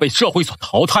这就要被社会所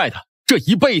淘汰的，这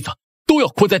一辈子都要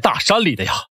困在大山里的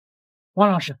呀！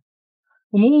王老师，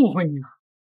我们误会你了。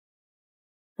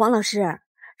王老师，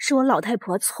是我老太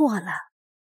婆错了。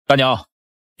大娘，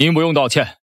您不用道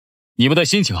歉，你们的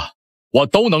心情我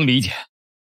都能理解。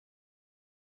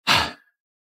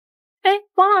哎，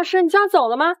王老师，你就要走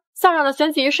了吗？校长的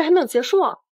选举仪式还没有结束。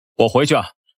我回去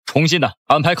重新的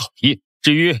安排考题。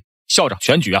至于校长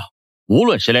选举无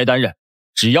论谁来担任，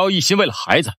只要一心为了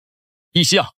孩子，一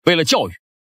心为了教育，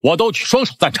我都举双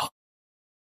手赞成。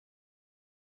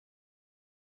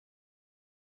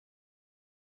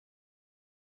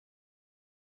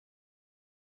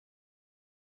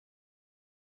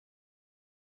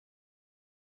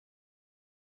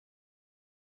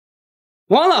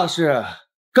王老师，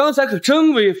刚才可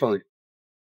真威风呀！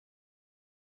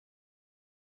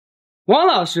王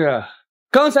老师，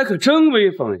刚才可真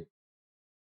威风呀！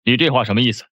你这话什么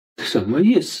意思？什么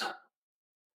意思？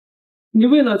你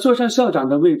为了坐上校长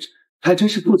的位置，还真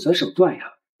是不择手段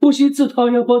呀！不惜自掏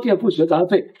腰包垫付学杂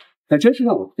费，还真是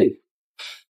让我佩服。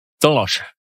曾老师，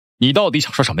你到底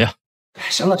想说什么呀？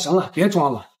行了行了，别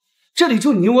装了，这里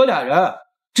就你我俩人，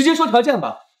直接说条件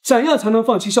吧。怎样才能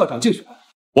放弃校长竞选？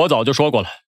我早就说过了，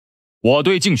我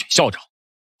对竞选校长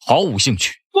毫无兴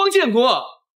趣。汪建国，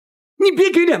你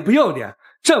别给脸不要脸，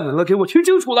站稳了，给我听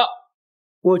清楚了。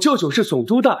我舅舅是总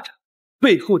督大臣，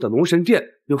背后的龙神殿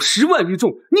有10万余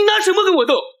众，你拿什么跟我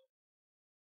斗？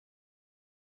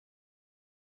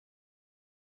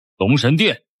龙神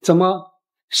殿？怎么，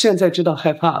现在知道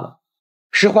害怕了？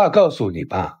实话告诉你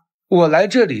吧，我来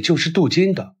这里就是镀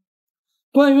金的。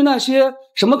关于那些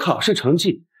什么考试成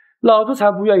绩，老子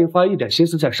才不愿意花一点心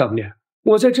思在上面。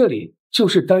我在这里就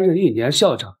是担任1年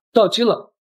校长，到期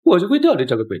了我就会调离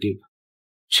这个鬼地方，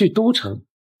去都城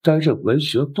担任文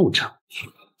学部长。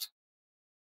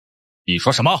你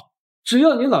说什么？只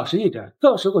要你老实一点，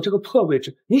到时候这个破位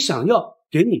置你想要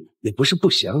给你也不是不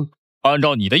行。按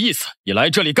照你的意思，你来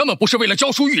这里根本不是为了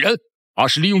教书育人，而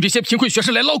是利用这些贫困学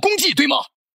生来捞功绩，对吗？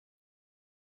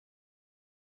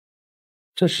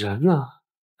这人啊，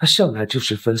他向来就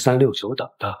是分3、6、9等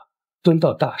的，蹲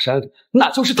到大山里那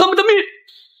就是他们的命。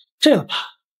这样吧，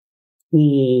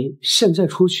你现在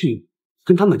出去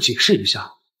跟他们解释一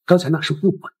下，刚才那是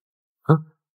误会啊。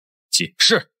解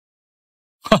释？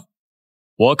哼，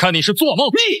我看你是做梦。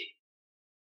你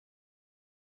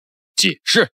解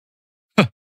释？哼，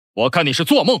我看你是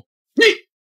做梦。你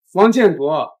王建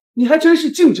国，你还真是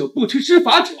敬酒不吃吃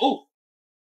罚酒。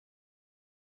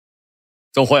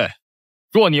曾慧，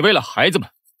若你为了孩子们，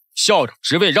校长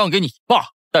职位让给你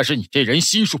爸，但是你这人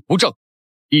心术不正，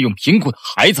利用贫苦的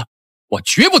孩子，我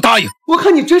绝不答应。我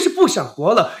看你真是不想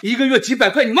活了，一个月几百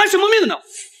块，你玩什么命呢？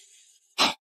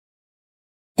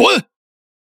滚！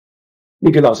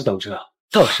你给老子等着，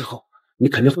到时候你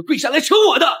肯定会跪下来求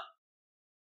我的。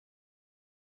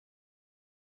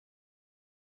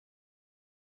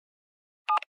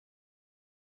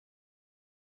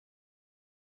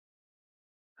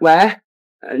喂，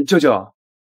舅舅，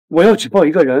我要举报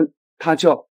一个人，他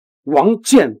叫王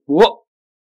建国。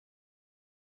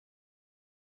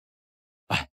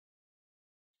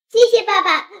谢谢爸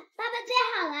爸，爸爸最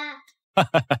好了。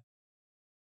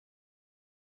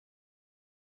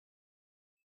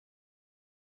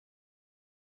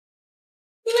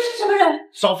你们是什么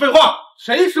人？少废话！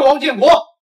谁是王建国？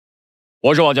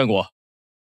我是王建国。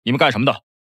你们干什么的？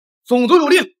总督有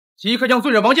令，即刻将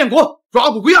罪人王建国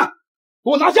抓捕归案，给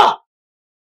我拿下！不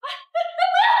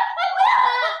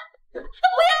要！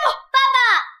爸爸！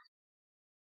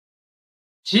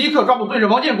即刻抓捕罪人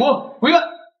王建国归案，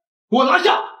给我拿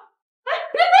下！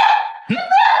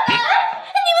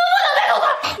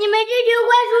你们这群坏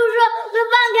叔叔，快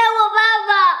放开我爸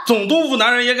爸！总督府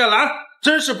男人也敢拦，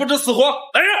真是不知死活！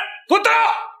来人，给我打！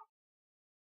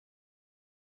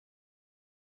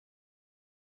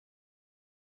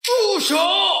住手！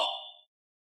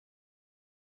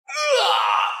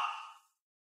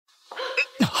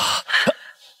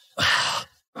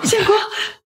建国，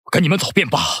我跟你们走便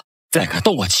罢，再敢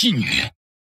动我妻女，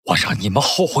我让你们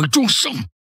后悔终生。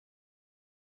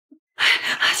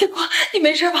建国，你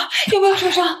没事吧？有没有受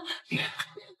伤？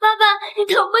爸爸，你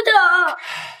疼不疼？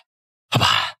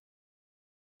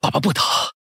爸爸不疼，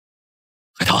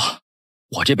海棠，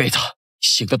我这辈子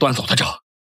行得端走得正，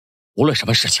无论什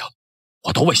么事情，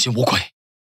我都问心无愧。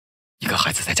你跟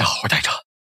孩子在家好好待着，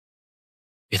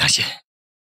别担心。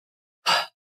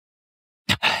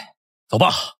走吧。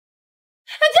建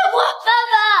国，爸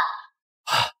爸。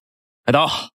海棠，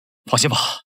放心吧。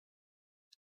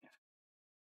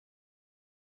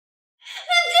建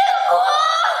国，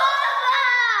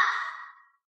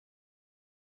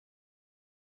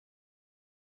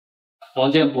爸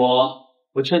王建国，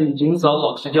我劝你尽早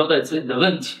老实交代自己的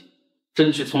问题，争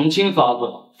取从轻发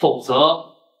落，否则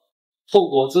后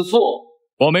果自负。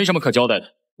我没什么可交代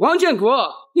的。王建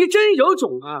国，你真有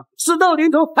种啊！死到临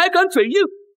头还敢嘴硬！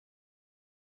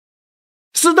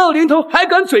死到临头还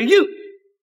敢嘴硬！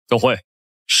曾慧，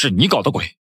是你搞的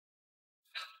鬼！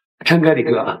陈哥，李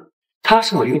哥，他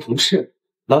是我一个同事，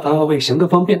劳烦二位行个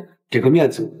方便，给个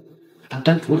面子，咱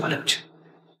单独聊两句。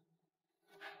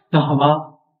那好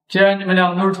吧，既然你们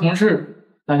两个都是同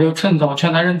事，那就趁早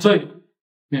劝他认罪，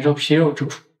免受皮肉之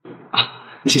苦。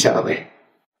谢谢二位。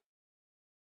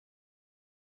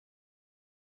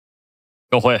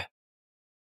郑辉，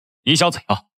你想怎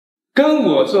样？跟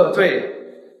我作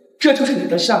对，这就是你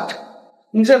的下场。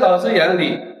你在老子眼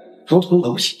里如同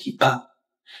蝼蚁一般，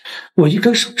我一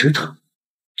根手指头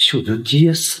就能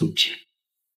噎死你。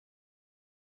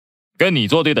跟你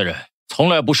作对的人从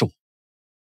来不是我，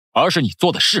而是你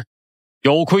做的事，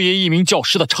有愧于一名教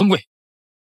师的称谓。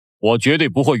我绝对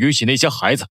不会允许那些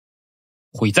孩子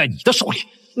毁在你的手里。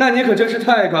那你可真是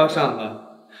太高尚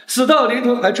了。死到临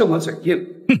头还这么嘴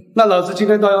硬，那老子今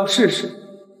天倒要试试，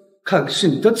看是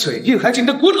你的嘴硬还是你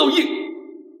的骨头硬。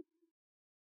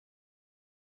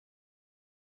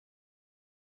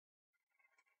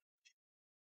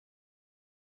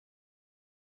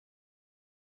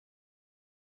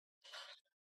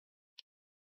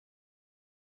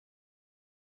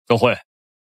周慧，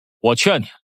我劝你，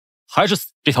还是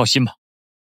死这条心吧。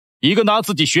一个拿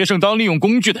自己学生当利用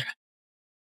工具的人，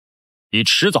你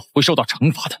迟早会受到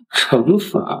惩罚的。惩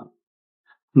罚？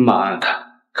妈的！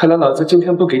看来老子今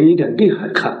天不给你一点厉害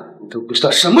看，你都不知道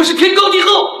什么是天高地厚。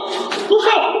不好！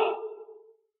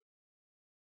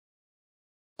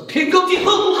天高地厚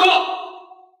不好！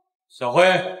小辉，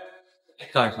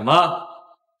干什么？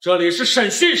这里是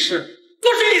审讯室，不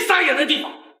是你撒野的地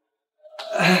方。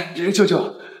哎，舅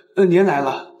舅，您来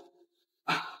了。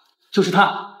就是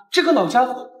他，这个老家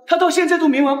伙，他到现在都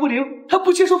冥顽不灵，他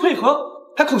不接受配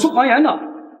合，还口出狂言呢。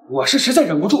我是实在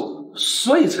忍不住，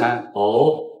所以才……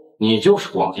哦，你就是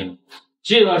王定。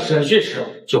进了审讯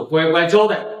室就乖乖交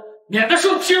代，免得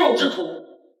受屈辱之苦。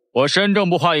我身正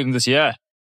不怕影子斜，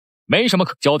没什么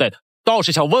可交代的，倒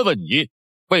是想问问你，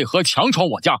为何强闯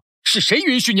我家？是谁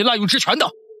允许你滥用职权的？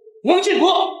王建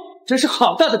国，真是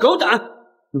好大的狗胆！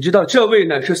你知道这位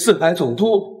乃是四海总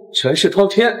督，权势滔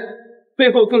天，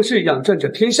背后更是仰仗着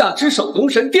天下之首龙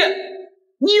神殿，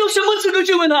你有什么资格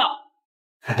质问他？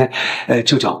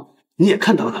舅舅，你也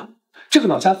看到了，这个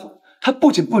老家伙，他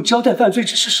不仅不交代犯罪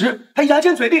之事实，还牙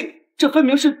尖嘴利，这分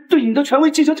明是对你的权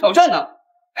威进行挑战呢。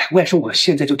外甥，我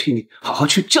现在就替你好好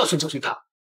去教训教训他。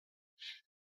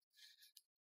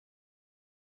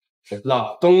这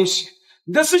老东西，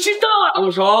你的死心到啊！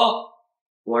动手！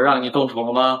我让你动手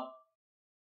了吗？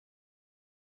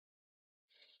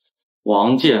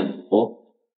王建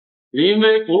国，临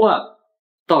危不乱，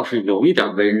倒是有一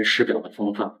点为人师表的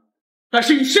风范。但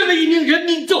是你身为一名人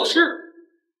民教师，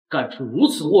干出如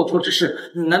此龌龊之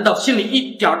事，你难道心里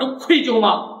一点都愧疚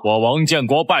吗？我王建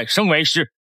国半生为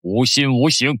师，无心无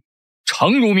形，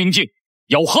诚如明镜，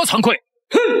有何惭愧？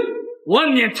哼！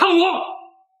冠冕堂皇，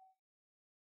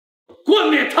冠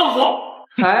冕堂皇！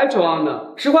还装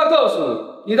呢？实话告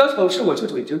诉你，你的丑事我舅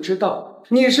舅已经知道了。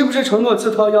你是不是承诺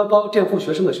自掏腰包垫付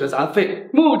学生的学杂费，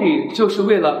目的就是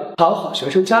为了讨好学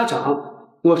生家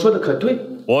长？我说的可对？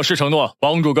我是承诺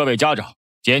帮助各位家长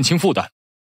减轻负担，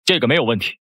这个没有问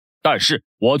题。但是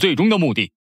我最终的目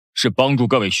的是帮助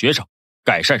各位学生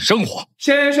改善生活。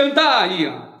先生大义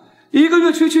啊！一个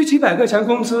月区几百块钱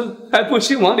工资，还不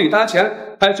惜往里搭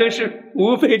钱，还真是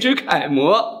无辈之楷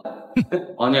模。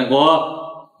王建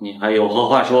国，你还有何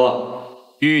话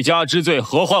说？欲加之罪，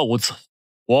何患无辞？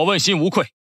我问心无愧，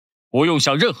不用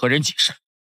向任何人解释。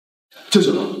舅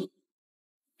舅，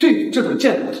对你这等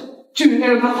贱骨头，就应该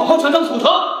让他好好尝尝苦头。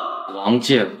王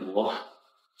建国，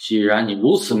既然你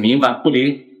如此冥顽不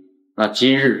灵，那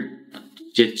今日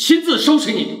姐亲自收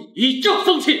拾你，以正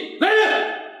风气。来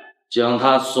人，将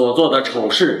他所做的丑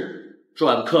事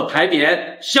篆刻牌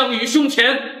匾，镶于胸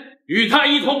前，与他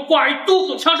一同挂于督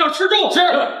府墙上示众。是。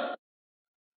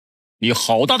你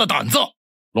好大的胆子！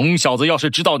龙小子要是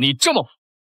知道你这么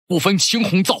不分青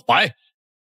红皂白，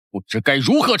不知该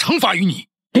如何惩罚于你。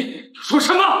说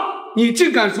什么？你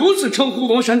竟敢如此称呼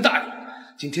龙神大人！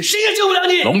今天谁也救不了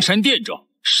你！龙神殿者，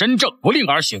身正不令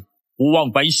而行，不忘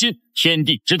本心，天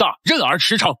地之大，任而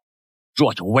驰骋。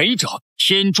若有违者，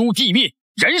天诛地灭，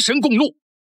人神共怒。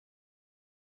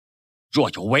若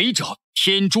有违者，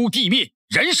天诛地灭，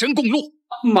人神共怒。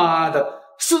妈的，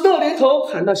死到临头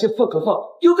喊那些破口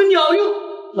号有个鸟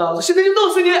用！老子现在就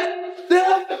弄死你！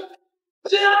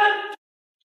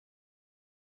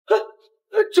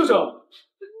舅舅，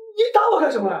你打我干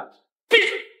什么呀？闭嘴！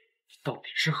你到底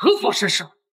是何方神圣？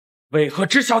为何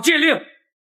知晓戒令？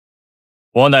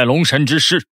我乃龙神之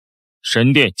师，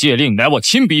神殿戒令乃我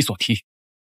亲笔所题。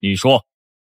你说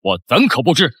我怎可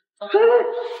不知？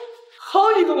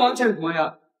好你个王建国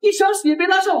呀！你想死也别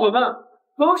拉上我们！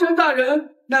龙神大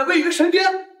人乃位于神殿，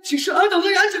岂是尔等能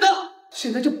染指的？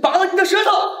现在就拔了你的舌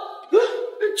头！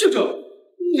舅舅，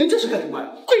您这是干什么呀？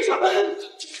跪下！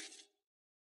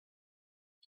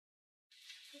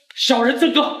小人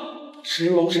曾哥，持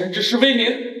龙神之师威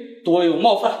名，多有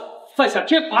冒犯，犯下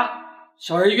天罚，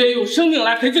小人愿用生命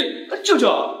来赔罪。舅舅，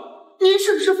您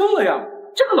是不是疯了呀？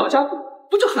这个老家伙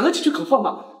不就喊了几句口号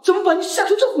吗？怎么把你吓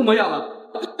成这副模样了？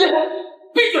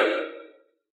闭嘴！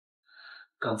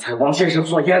刚才王先生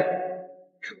所言，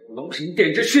是我龙神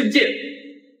殿之训诫。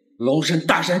龙神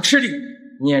大人敕令，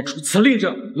念出此令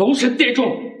者，龙神殿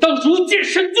众当如见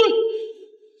神尊。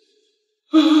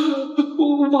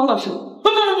王老师，不，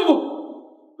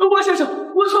王先生，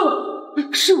我错了，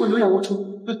是我有眼无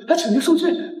珠，还请您恕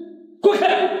罪。滚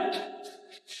开！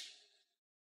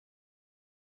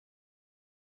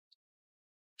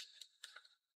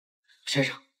先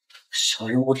生，小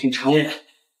人无听谗言，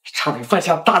差点犯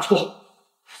下大错。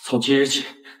从今日起，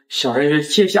小人愿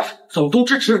卸下总督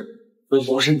之职，为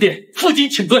龙神殿负荆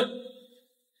请罪。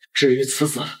至于此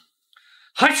子，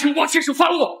还请王先生发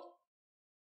落。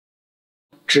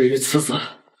至于此子，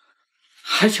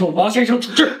还请王先生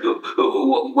处置。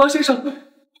王先生，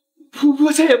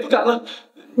我再也不敢了，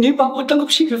您把我当个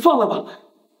屁给放了吧。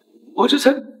我这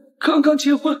才刚刚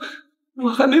结婚，我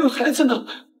还没有孩子呢，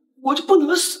我就不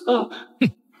能死啊！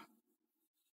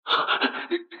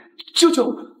舅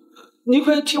舅，您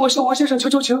快替我向王先生求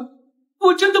求情，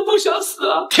我真的不想死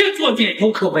啊！天作孽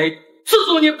犹可为，自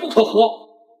作孽不可活。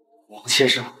王先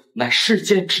生乃世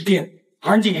间之巅，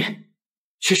而你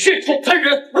却血口喷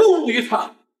人，侮辱于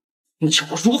他，你叫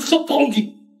我如何保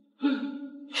你？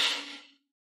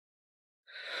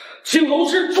请龙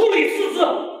师处理此子。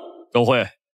周慧，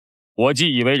我既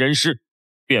已为人师，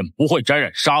便不会沾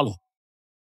染杀戮。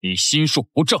你心术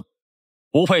不正，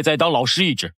不配再当老师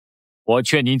一职。我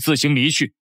劝您自行离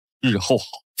去，日后好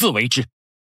自为之。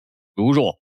如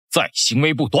若再行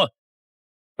为不端，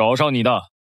找上你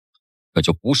的可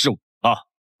就不是我了。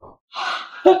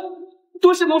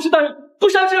多谢龙师大人，不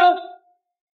杀之恩。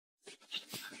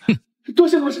多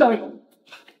谢龙师大人。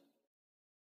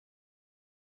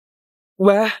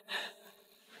喂，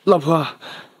老婆，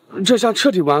这下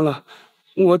彻底完了，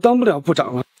我当不了部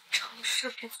长了。成事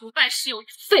不足败事有余，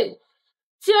废物！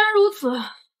既然如此，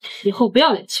以后不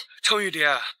要联系。程雨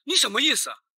蝶，你什么意思？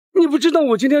你不知道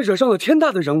我今天惹上了天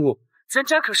大的人物，咱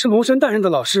家可是龙神大人的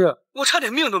老师，我差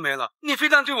点命都没了。你非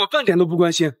但对我半点都不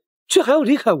关心，却还要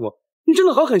离开我，你真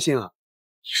的好狠心啊！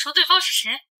你说对方是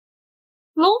谁？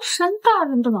龙神大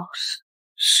人的老师。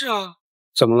是啊，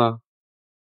怎么了？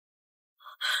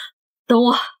等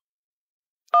我。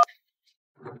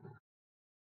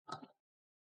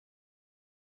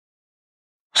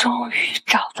终于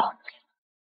找到你了。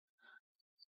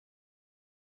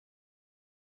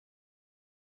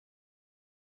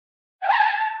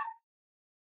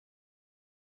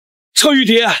程雨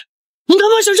蝶，你他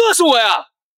妈想热死我呀！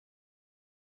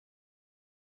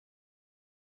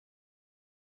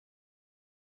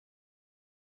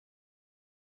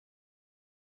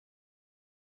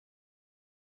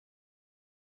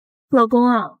老公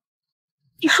啊，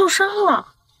你受伤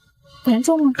了，严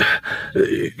重吗？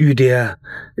雨蝶，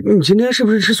你今天是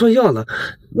不是吃错药了？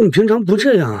你平常不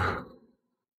这样啊。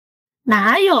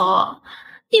哪有？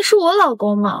你是我老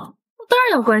公嘛，我当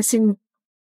然要关心你。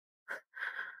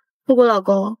不过老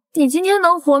公，你今天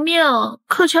能活命，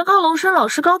可全靠龙神老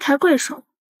师高抬贵手，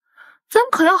咱们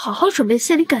可要好好准备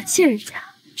谢礼感谢人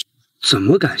家。怎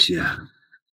么感谢？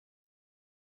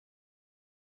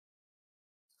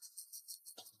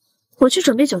我去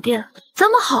准备酒店，咱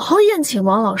们好好宴请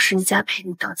王老师一家赔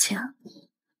礼道歉。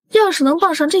要是能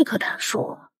傍上这棵大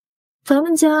树，咱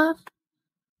们家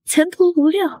前途无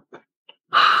量。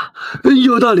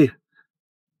有道理，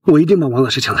我一定把王老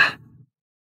师请来。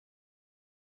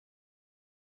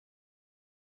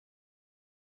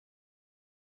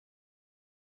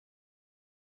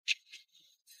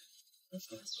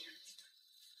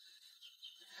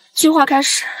计划开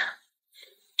始。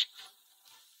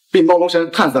禀报龙神，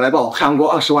探子来报，韩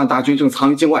国20万大军正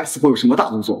藏于境外，似乎有什么大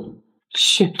动作。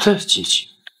现在进行，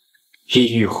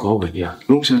意欲何为呀？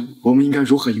龙神，我们应该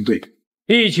如何应对？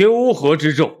疫情乌合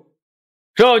之众，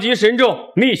召集神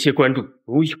众密切关注，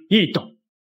如有异动，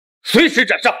随时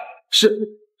斩杀。是。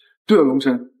对了，龙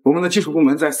神，我们的技术部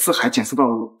门在四海检测到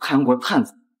了韩国探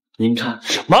子，您看？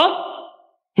什么？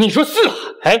你说四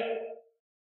海？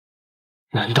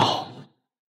难道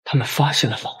他们发现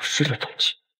了老师的东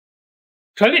西？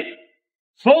传令，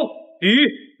风、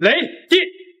雨、雷、电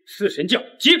四神教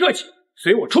即刻起，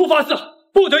随我出发四海，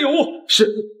不得有误。是。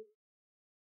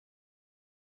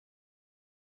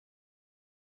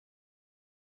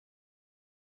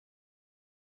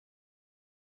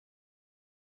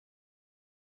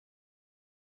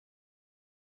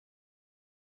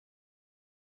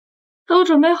都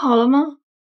准备好了吗？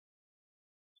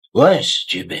万事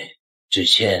俱备，只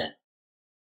欠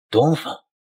东方。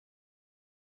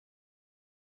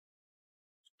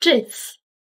这次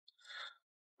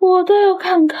我倒要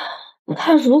看看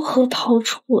他如何逃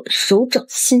出我的手掌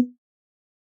心。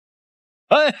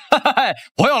哎，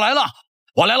我要来了，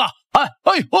我来了！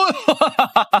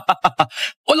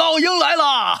我老鹰来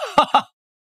了！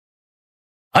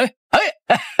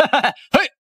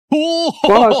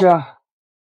王老师，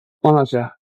王老师，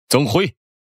曾辉，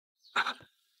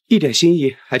一点心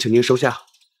意，还请您收下。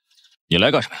你来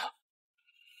干什么呀？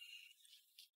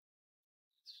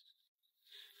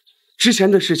之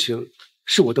前的事情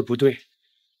是我的不对，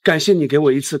感谢你给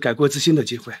我一次改过自新的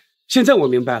机会。现在我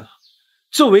明白了，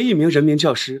作为一名人民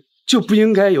教师，就不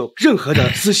应该有任何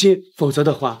的私心，否则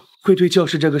的话会对教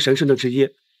师这个神圣的职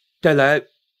业带来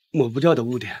抹不掉的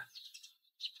污点。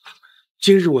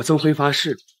今日我曾辉发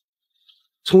誓，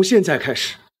从现在开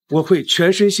始，我会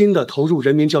全身心的投入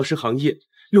人民教师行业，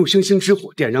用星星之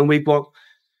火点燃微光，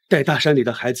带大山里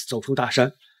的孩子走出大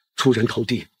山，出人头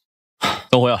地。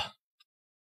曾辉啊，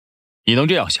你能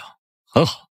这样想很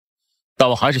好，但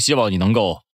我还是希望你能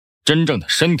够真正的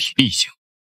身体力行。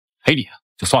赔礼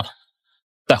就算了，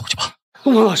带回去吧。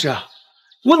王老师啊，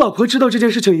我老婆知道这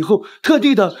件事情以后，特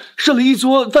地的设了一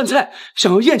桌饭菜，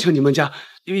想要宴请你们家，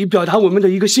以表达我们的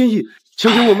一个心意，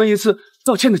请给我们一次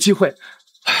道歉的机会。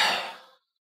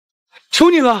求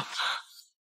你了。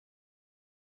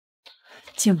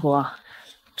建国，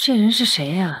这人是谁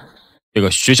呀？这个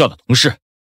学校的同事。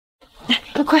来，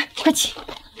快起！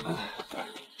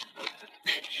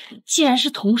既然是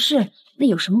同事，那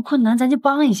有什么困难咱就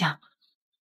帮一下。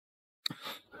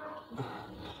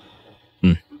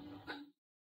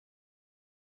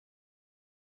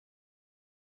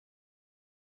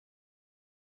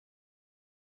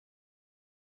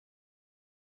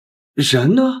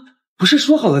人呢？不是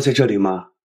说好了在这里吗？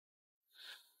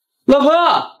老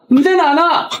婆，你在哪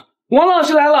呢？王老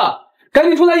师来了，赶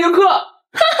紧出来迎客。王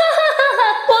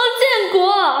建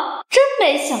国，真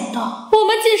没想到我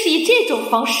们竟是以这种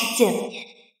方式见面。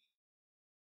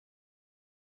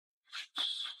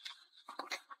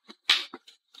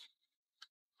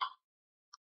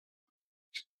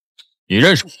你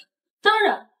认识我？当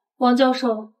然，王教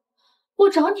授，我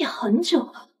找你很久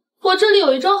了。我这里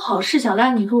有一桩好事想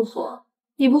拉你入伙，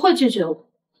你不会拒绝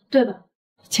我，对吧？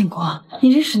建国，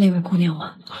你认识那位姑娘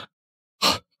吗？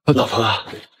老婆，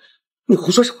你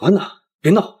胡说什么呢？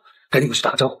别闹，赶紧过去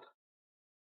打个招呼。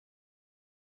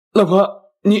老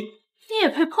婆，你也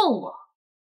配碰我？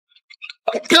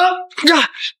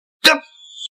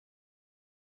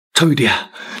程雨蝶，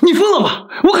你疯了吗？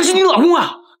我可是你老公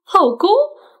啊！老公？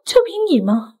就凭你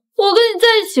吗？我跟你在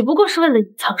一起不过是为了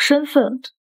隐藏身份。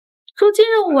如今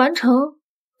任务完成，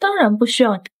当然不需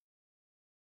要你。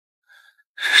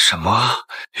什么？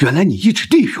原来你一直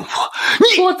利用我！你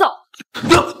聒噪！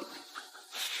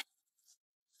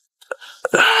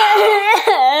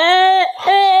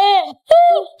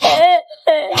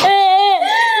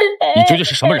你究竟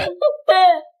是什么人？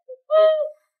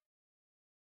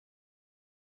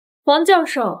王教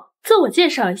授，自我介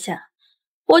绍一下，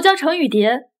我叫程雨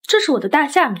蝶，这是我的大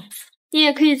夏名字，你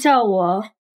也可以叫我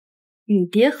雨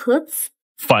蝶和子。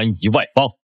翻译外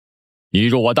邦，你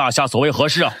入我大夏所为何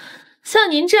事啊？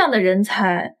像您这样的人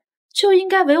才，就应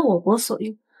该为我国所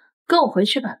用。跟我回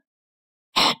去吧。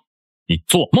你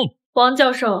做梦！王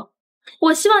教授，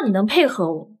我希望你能配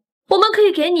合我，我们可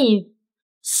以给你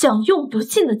享用不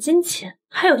尽的金钱，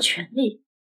还有权利。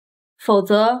否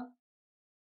则，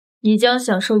你将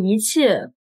享受一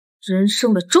切人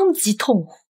生的终极痛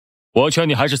苦。我劝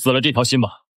你还是死了这条心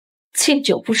吧。敬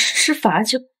酒不吃吃罚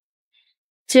酒。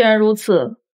既然如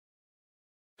此，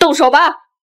动手吧！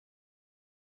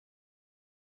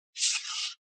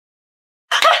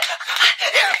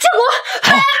建国，爸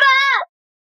爸！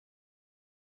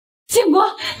建国，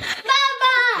爸爸！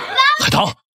海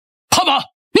棠，潘马，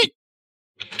你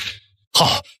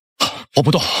好，我不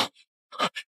动。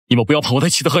你们不要碰我的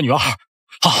妻子和女儿。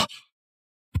好，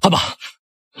潘马，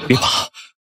别怕。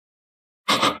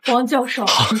王教授，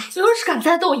你要是敢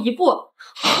再动一步，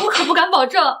我可不敢保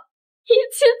证你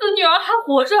妻子女儿还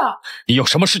活着。你有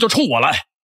什么事就冲我来，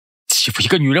欺负一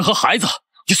个女人和孩子，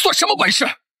你算什么本事？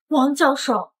王教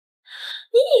授，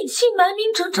你隐姓埋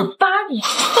名整整8年，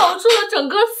保住了整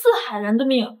个4海人的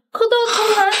命，可到头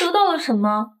来得到了什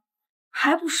么？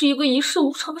还不是一个一事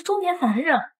无成的中年男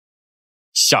人。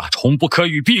夏虫不可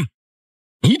语冰，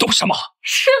你懂什么？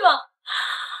是吗？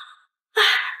唉，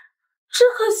只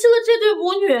可惜了这对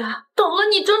母女，等了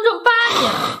你整整8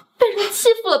年，被人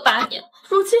欺负了8年，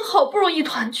如今好不容易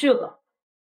团聚了，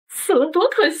死了多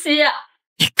可惜呀！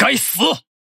你该死！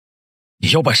你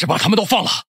有本事把他们都放了，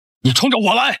你冲着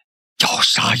我来，要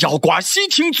杀要剐，悉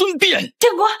听尊便。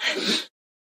建国，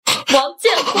王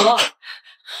建国，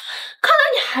看来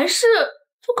你还是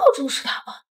不够重视他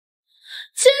们。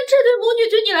既然这对母女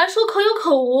对你来说可有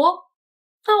可无，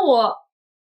那我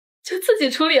就自己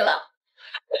处理了。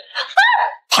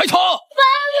海棠，妈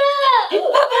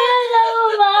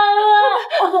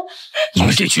妈，你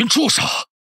们这群畜生！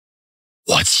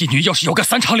我妻女要是有个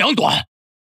3长2短，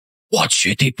我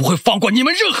绝对不会放过你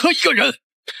们任何一个人。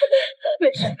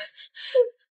没事。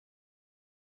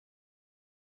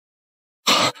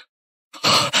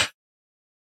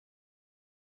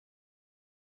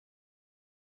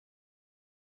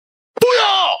不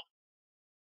要！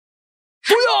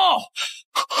不要！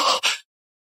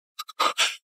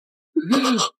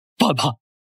爸爸，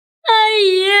阿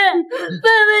姨，爸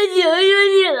爸求求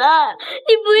你了，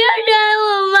你不要杀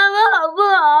我妈妈好不好？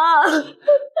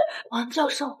王教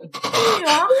授，你女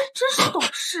儿真是懂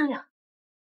事呀。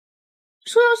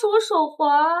说要是我手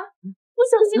滑，不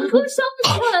小心割伤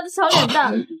了漂亮的小脸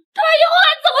蛋，她以后还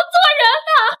怎么做人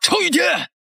呢？程雨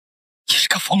天，你是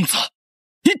个疯子，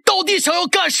你到底想要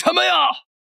干什么呀？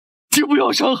你不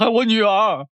要伤害我女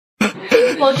儿。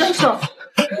王教授，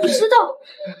我知道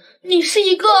你是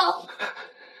一个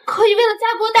可以为了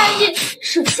家国大义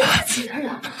舍弃自己的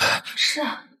人。是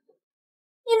啊，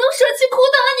你能舍弃苦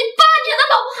等了你8年的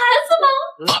老婆孩子吗？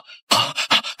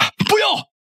不要！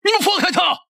你们放开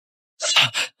他！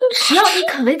只要你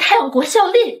肯为太阳国效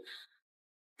力，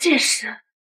届时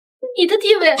你的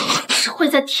地位只会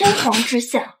在天皇之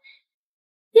下，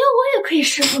连我也可以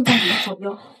侍奉在你的左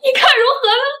右，你看如何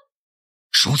呢？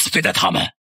如此对待他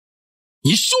们，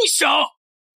你休想！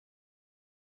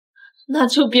那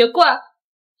就别怪我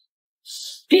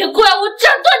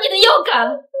斩断你的腰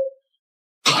杆。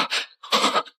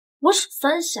我数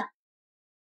3下，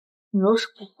你要是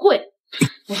不跪，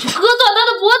我就割断他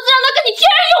的脖子，让他跟你天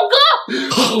人永隔。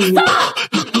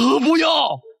不要！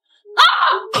啊！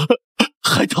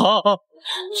海棠，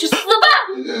去死吧！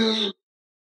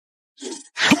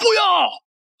不要！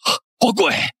我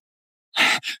跪！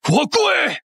我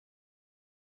跪！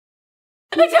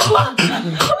建国，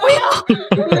不要！不要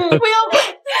跪！不要！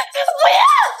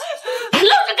你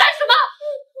愣着干什么？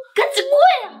赶紧跪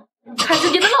啊！看着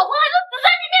你的老婆还能死在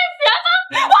你面前吗？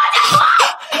王建国，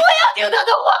不要听他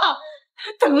的话。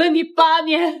等了你8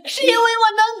年，是因为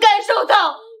我能感受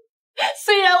到，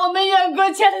虽然我们远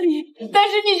隔千里，但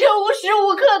是你却无时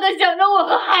无刻的想着我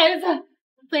和孩子。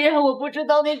虽然我不知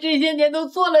道你这些年都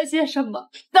做了些什么，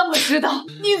但我知道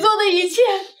你做的一切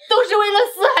都是为了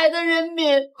四海的人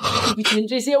民。如今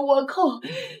这些倭寇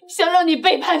想让你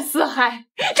背叛四海，成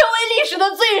为历史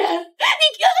的罪人，你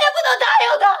绝对不能答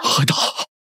应的。海棠，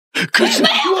可是没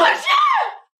有可是，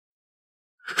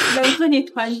能和你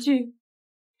团聚，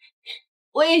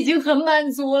我已经很满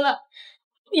足了。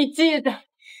你记得，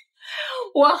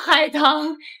我海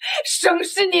棠生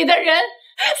是你的人，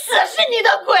死是你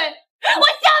的鬼。我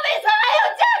下辈子还要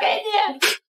嫁给你。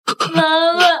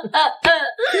妈妈，爸爸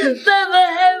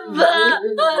害怕。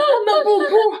妈妈不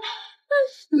哭，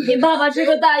你爸爸是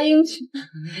个大英雄，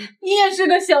你也是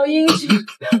个小英雄，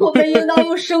我们应当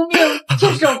用生命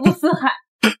去守护四海。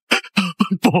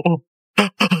不！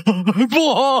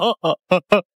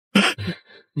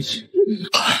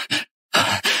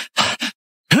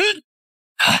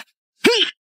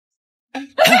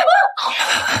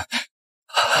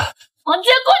王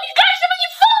建国，你干什么？你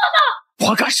放了他！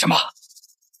我干什么？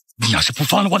你要是不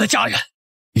放了我的家人，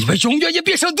你们永远也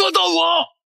别想得到我。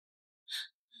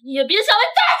你也别想为代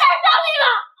代效力了，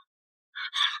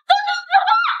都等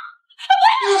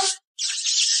死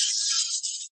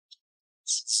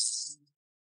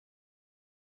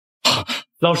吧！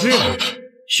老师，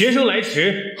学生来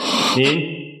迟，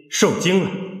您受惊了。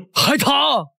海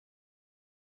棠。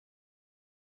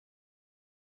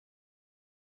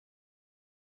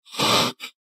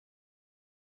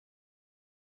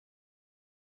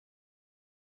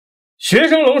学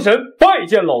生龙神拜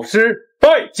见老师，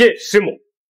拜见师母。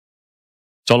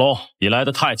小龙，你来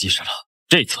的太及时了，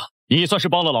这次你算是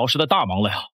帮了老师的大忙了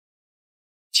呀。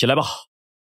起来吧。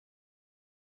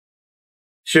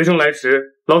学生来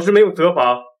迟，老师没有责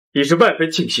罚，已是万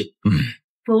分庆幸。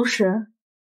龙神，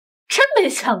真没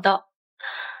想到，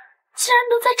竟然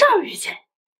能在这儿遇见。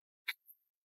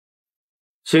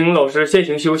请老师先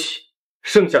行休息，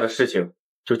剩下的事情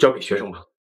就交给学生吧。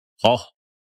好，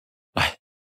来。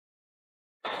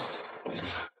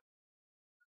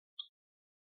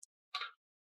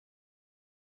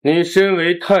你身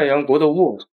为太阳国的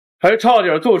沃土，还差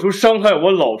点做出伤害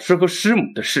我老师和师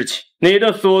母的事情。你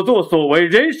的所作所为，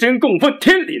人神共愤，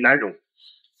天理难容。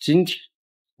今天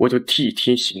我就替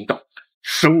天行道，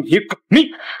收你狗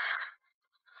命！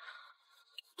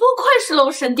多亏是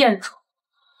龙神殿主，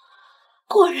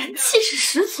果然气势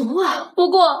十足啊！不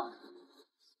过，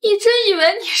你真以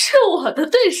为你是我的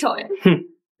对手呀？哼，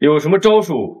有什么招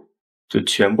数就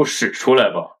全部使出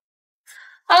来吧。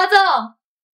阿藏，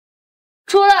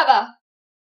出来吧。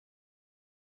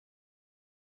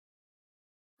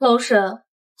龙神，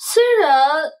虽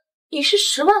然你是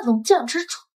10万龙将之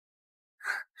主，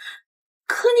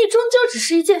可你终究只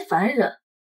是一介凡人。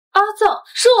阿藏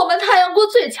是我们太阳国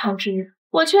最强之人，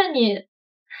我劝你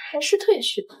还是退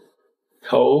去吧。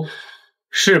哦，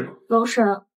是吗？龙神，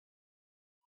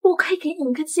我可以给你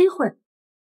一个机会，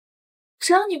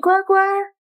只要你乖乖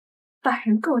把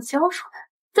人给我交出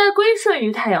来，再归顺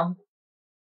于太阳国，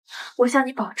我向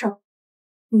你保证，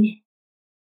你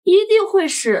一定会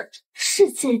是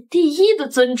世界第一的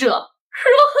尊者，如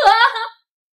何？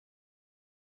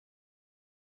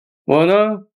我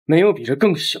呢，没有比这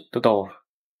更小的刀了，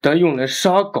但用来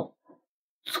杀狗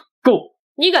足够。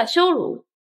你敢羞辱我？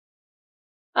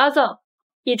阿藏，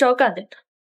一招干掉他！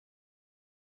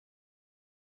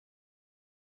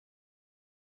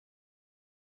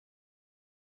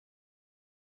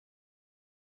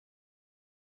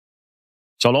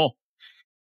小龙，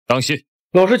当心！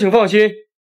老师，请放心，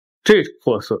这种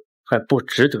货色还不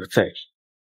值得在意。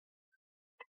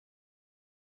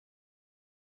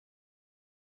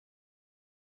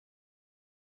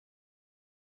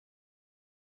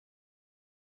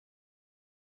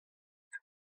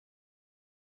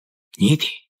你得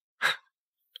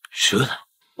输了。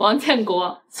王建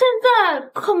国，现在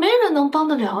可没人能帮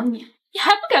得了你，你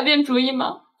还不改变主意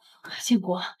吗？建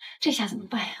国，这下怎么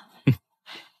办呀？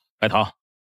白糖，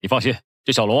你放心，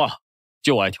这小龙啊，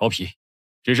就爱调皮，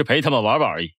只是陪他们玩玩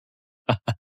而已。你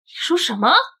说什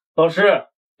么？老师，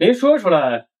您说出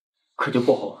来可就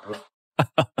不好玩了。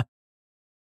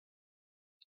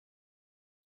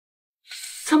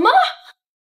什么？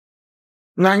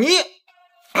那你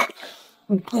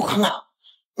不可能！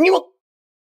你我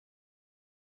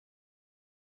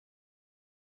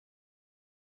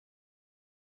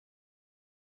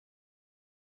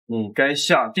你该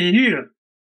下地狱了！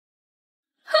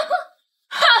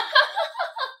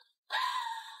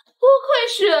不愧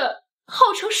是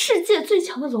号称世界最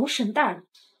强的龙神大人，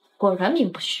果然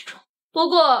名不虚传。不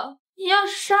过你要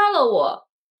是杀了我，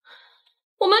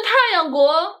我们太阳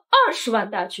国20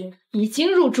万大军已经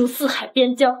入驻四海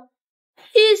边疆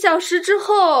，1小时之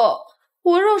后，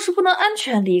我若是不能安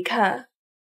全离开，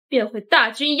便会大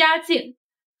军压境，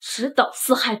直捣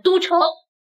四海都城。你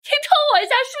冲我一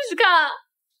下试试看！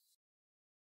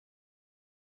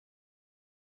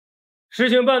事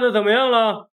情办得怎么样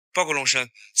了？报告龙神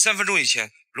，3分钟以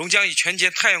前，龙江已全歼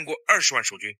太阳国20万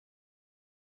守军。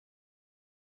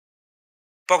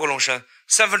报告龙神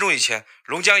，3分钟以前，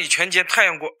龙江已全歼太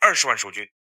阳国20万守军。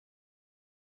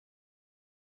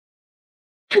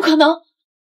不可能，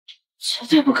绝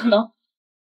对不可能！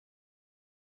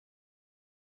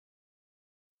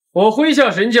我麾下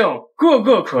神将个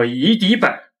个可以敌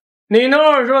百，你那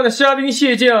20万的虾兵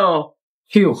蟹将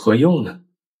又有何用呢？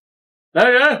来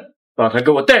人，把他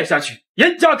给我带下去，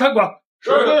严加看管。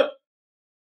是。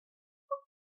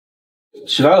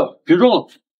起来了，别装了。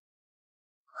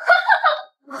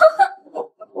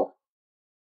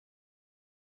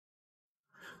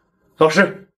老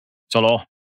师，小龙，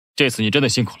这次你真的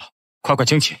辛苦了，快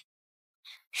请起。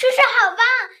叔叔好棒，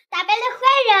打败了坏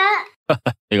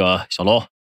人。那个小龙，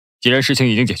既然事情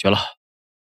已经解决了，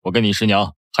我跟你师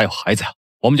娘还有孩子呀，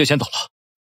我们就先走了。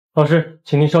老师，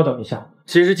请您稍等一下，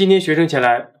其实今天学生前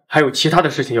来还有其他的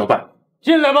事情要办。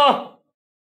进来吧。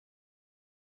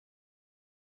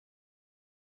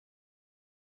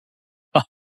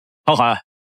航海、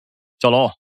小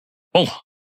龙、凤凰，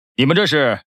你们这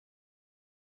是？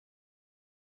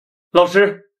老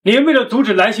师，您为了阻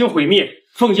止蓝星毁灭，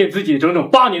奉献自己整整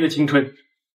8年的青春。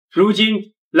如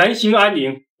今蓝星安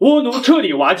宁，倭奴彻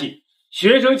底瓦解，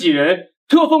学生几人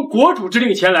特奉国主之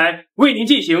令前来为您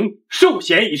进行授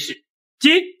衔仪式，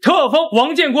今特封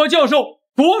王建国教授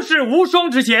国士无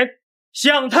双之衔，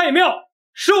享太庙，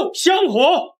受香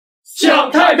火。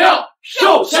享太庙，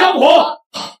受香火。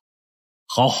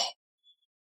好。